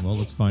fetish. Well,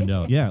 let's find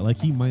out. Yeah, like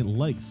he might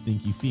like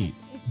stinky feet.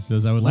 He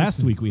says I would like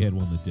Last to- week we had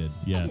one that did.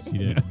 Yes, he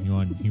did.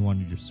 He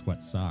wanted your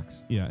sweat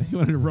socks. Yeah, he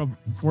wanted to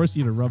force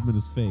you to rub him in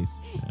his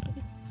face. Yeah.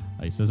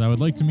 He says I would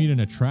like to meet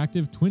an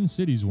attractive Twin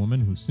Cities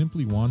woman who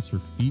simply wants her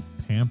feet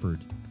pampered.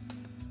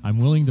 I'm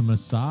willing to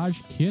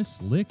massage,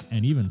 kiss, lick,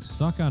 and even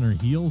suck on her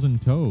heels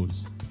and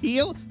toes.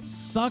 Heel?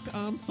 Suck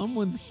on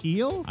someone's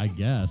heel? I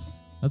guess.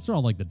 That's where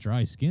all like the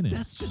dry skin is.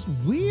 That's just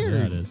weird.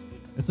 Yeah, it is.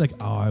 It's like,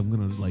 oh, I'm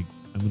gonna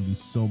do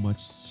so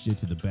much shit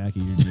to the back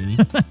of your knee.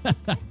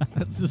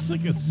 That's just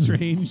like a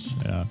strange.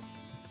 Yeah.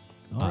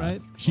 All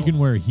right. She can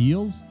wear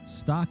heels,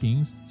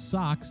 stockings,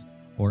 socks,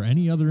 or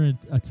any other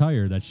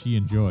attire that she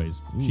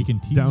enjoys. Ooh, She can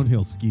tease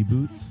downhill ski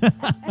boots,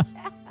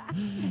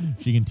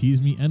 She can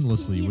tease me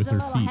endlessly Needs with a her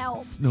little feet.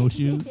 help.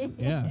 snowshoes.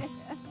 Yeah.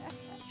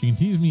 She can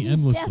tease me He's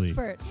endlessly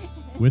desperate.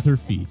 with her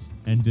feet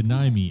and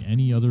deny me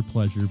any other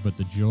pleasure but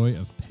the joy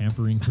of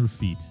pampering her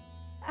feet.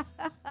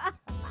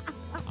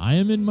 I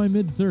am in my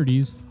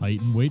mid-30s, height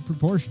and weight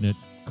proportionate,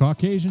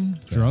 Caucasian,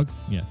 drug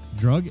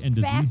and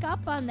disease. Back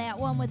up on that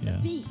one with Yeah.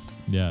 the feet.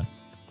 Yeah.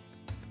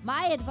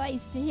 My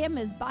advice to him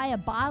is buy a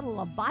bottle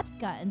of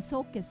vodka and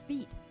soak his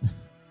feet.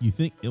 You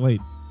think?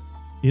 Wait,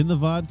 in the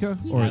vodka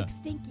He or likes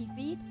stinky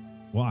feet.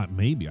 well,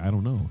 maybe I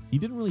don't know. He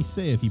didn't really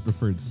say if he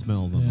preferred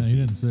smells on Yeah, the he feet.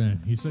 didn't say.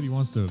 He said he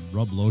wants to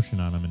rub lotion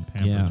on them and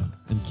pamper Yeah, them.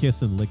 and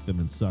kiss and lick them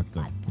and suck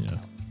them.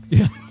 Yes.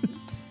 Yeah.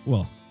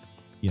 Well,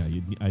 yeah,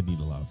 I'd need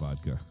a lot of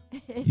vodka.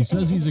 He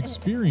says he's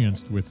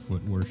experienced with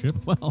foot worship,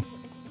 Well,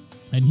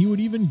 and he would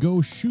even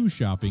go shoe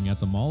shopping at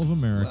the Mall of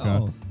America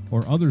Well.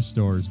 or other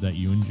stores that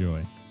you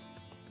enjoy.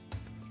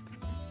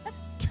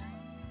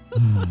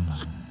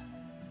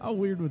 how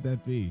weird would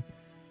that be?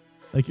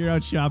 Like you're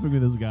out shopping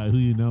with this guy who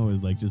you know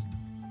is like just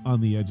on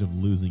the edge of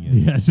losing it.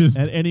 Yeah, just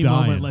At any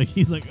dying. moment, like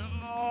he's like,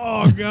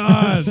 oh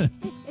God,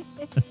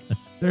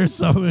 there's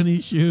so many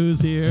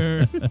shoes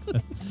here.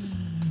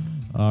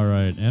 All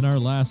right, and our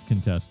last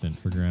contestant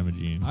for Grandma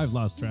Jean. I've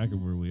lost track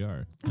of where we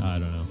are. I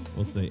don't know.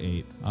 We'll say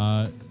 8.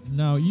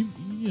 Now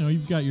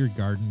you've got your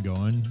garden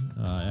going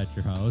at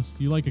your house.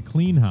 You like a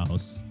clean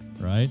house,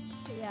 right?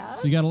 Yeah.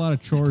 So you got a lot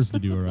of chores to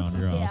do around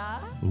your house. Yeah.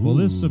 Well,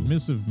 this Ooh.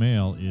 submissive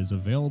male is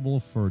available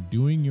for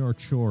doing your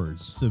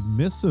chores.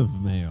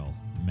 Submissive male.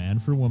 Man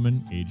for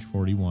woman, age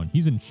 41.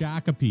 He's in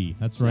Shakopee.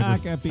 That's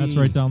right. Shakopee. That's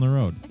right down the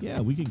road.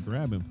 Yeah, we can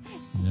grab him.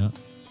 Yeah.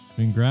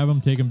 You can grab him,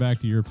 take him back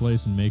to your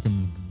place, and make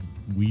him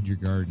weed your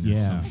garden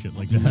or some shit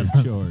like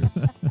that. Chores.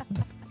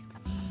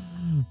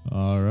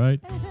 All right.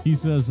 He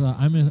says,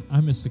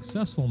 I'm a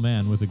successful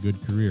man with a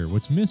good career.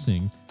 What's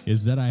missing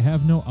is that I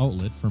have no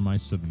outlet for my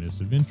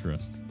submissive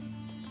interest.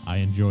 I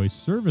enjoy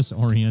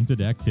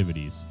service-oriented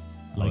activities.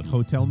 Like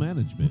hotel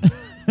management.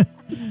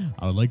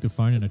 I would like to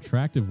find an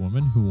attractive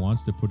woman who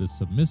wants to put a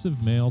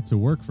submissive male to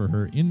work for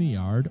her in the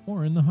yard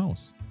or in the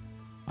house.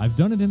 I've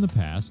done it in the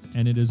past,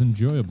 and it is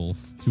enjoyable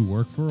to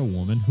work for a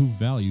woman who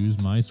values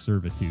my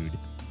servitude.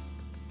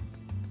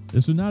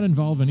 This would not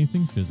involve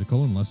anything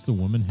physical unless the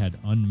woman had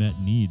unmet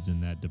needs in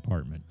that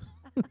department.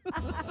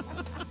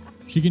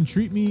 She can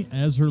treat me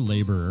as her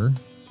laborer,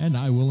 and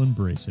I will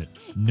embrace it.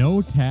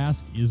 No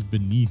task is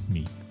beneath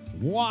me.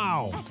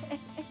 Wow.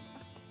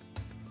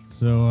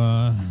 So,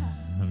 I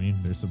mean,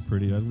 There's some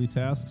pretty ugly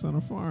tasks on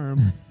a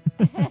farm.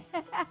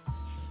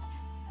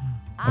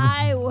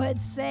 I would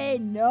say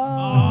no.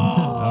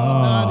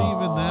 Not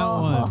even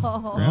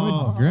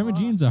that one. Grandma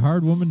Jean's a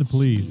hard woman to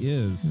please. She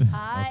is.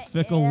 I A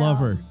fickle am.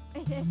 lover.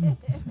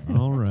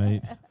 All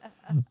right.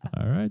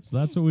 All right, so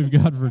that's what we've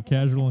got for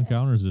casual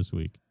encounters this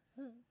week.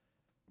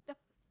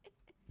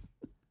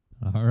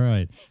 All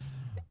right.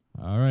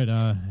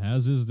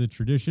 As is the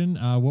tradition,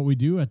 what we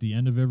do at the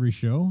end of every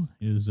show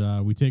is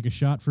we take a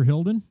shot for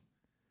Hilden.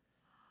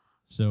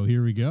 So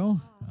here we go.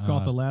 Call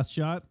it the last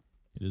shot.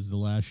 It is the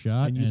last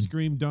shot. And you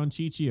scream Don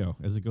Ciccio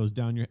as it goes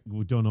down your...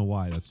 We don't know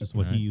why. That's just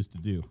what he Right. used to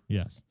do.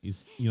 Yes.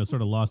 He's,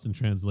 sort of lost in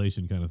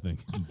translation kind of thing.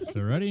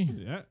 So ready?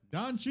 Yeah.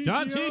 Don Ciccio.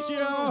 Don Ciccio!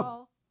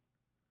 Oh.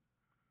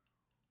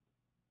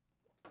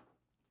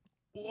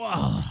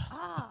 Wow.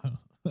 Ah,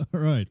 All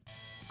right.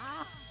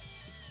 ah,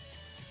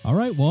 All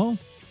right, well,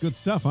 Good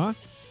stuff, huh?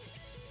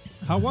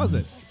 How was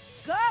it?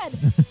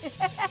 good.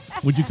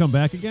 Would you come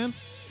back again?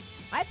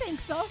 I think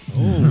so.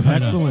 Oh,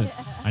 excellent.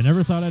 I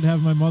never thought I'd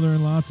have my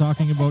mother-in-law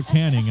talking about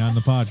canning on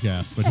the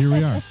podcast, but here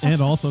we are. And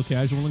also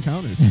casual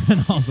encounters.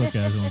 And also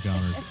casual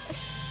encounters.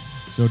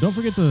 So don't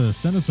forget to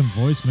send us some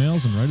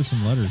voicemails and write us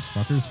some letters,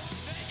 fuckers.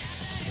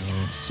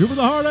 So, super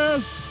the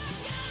hardest!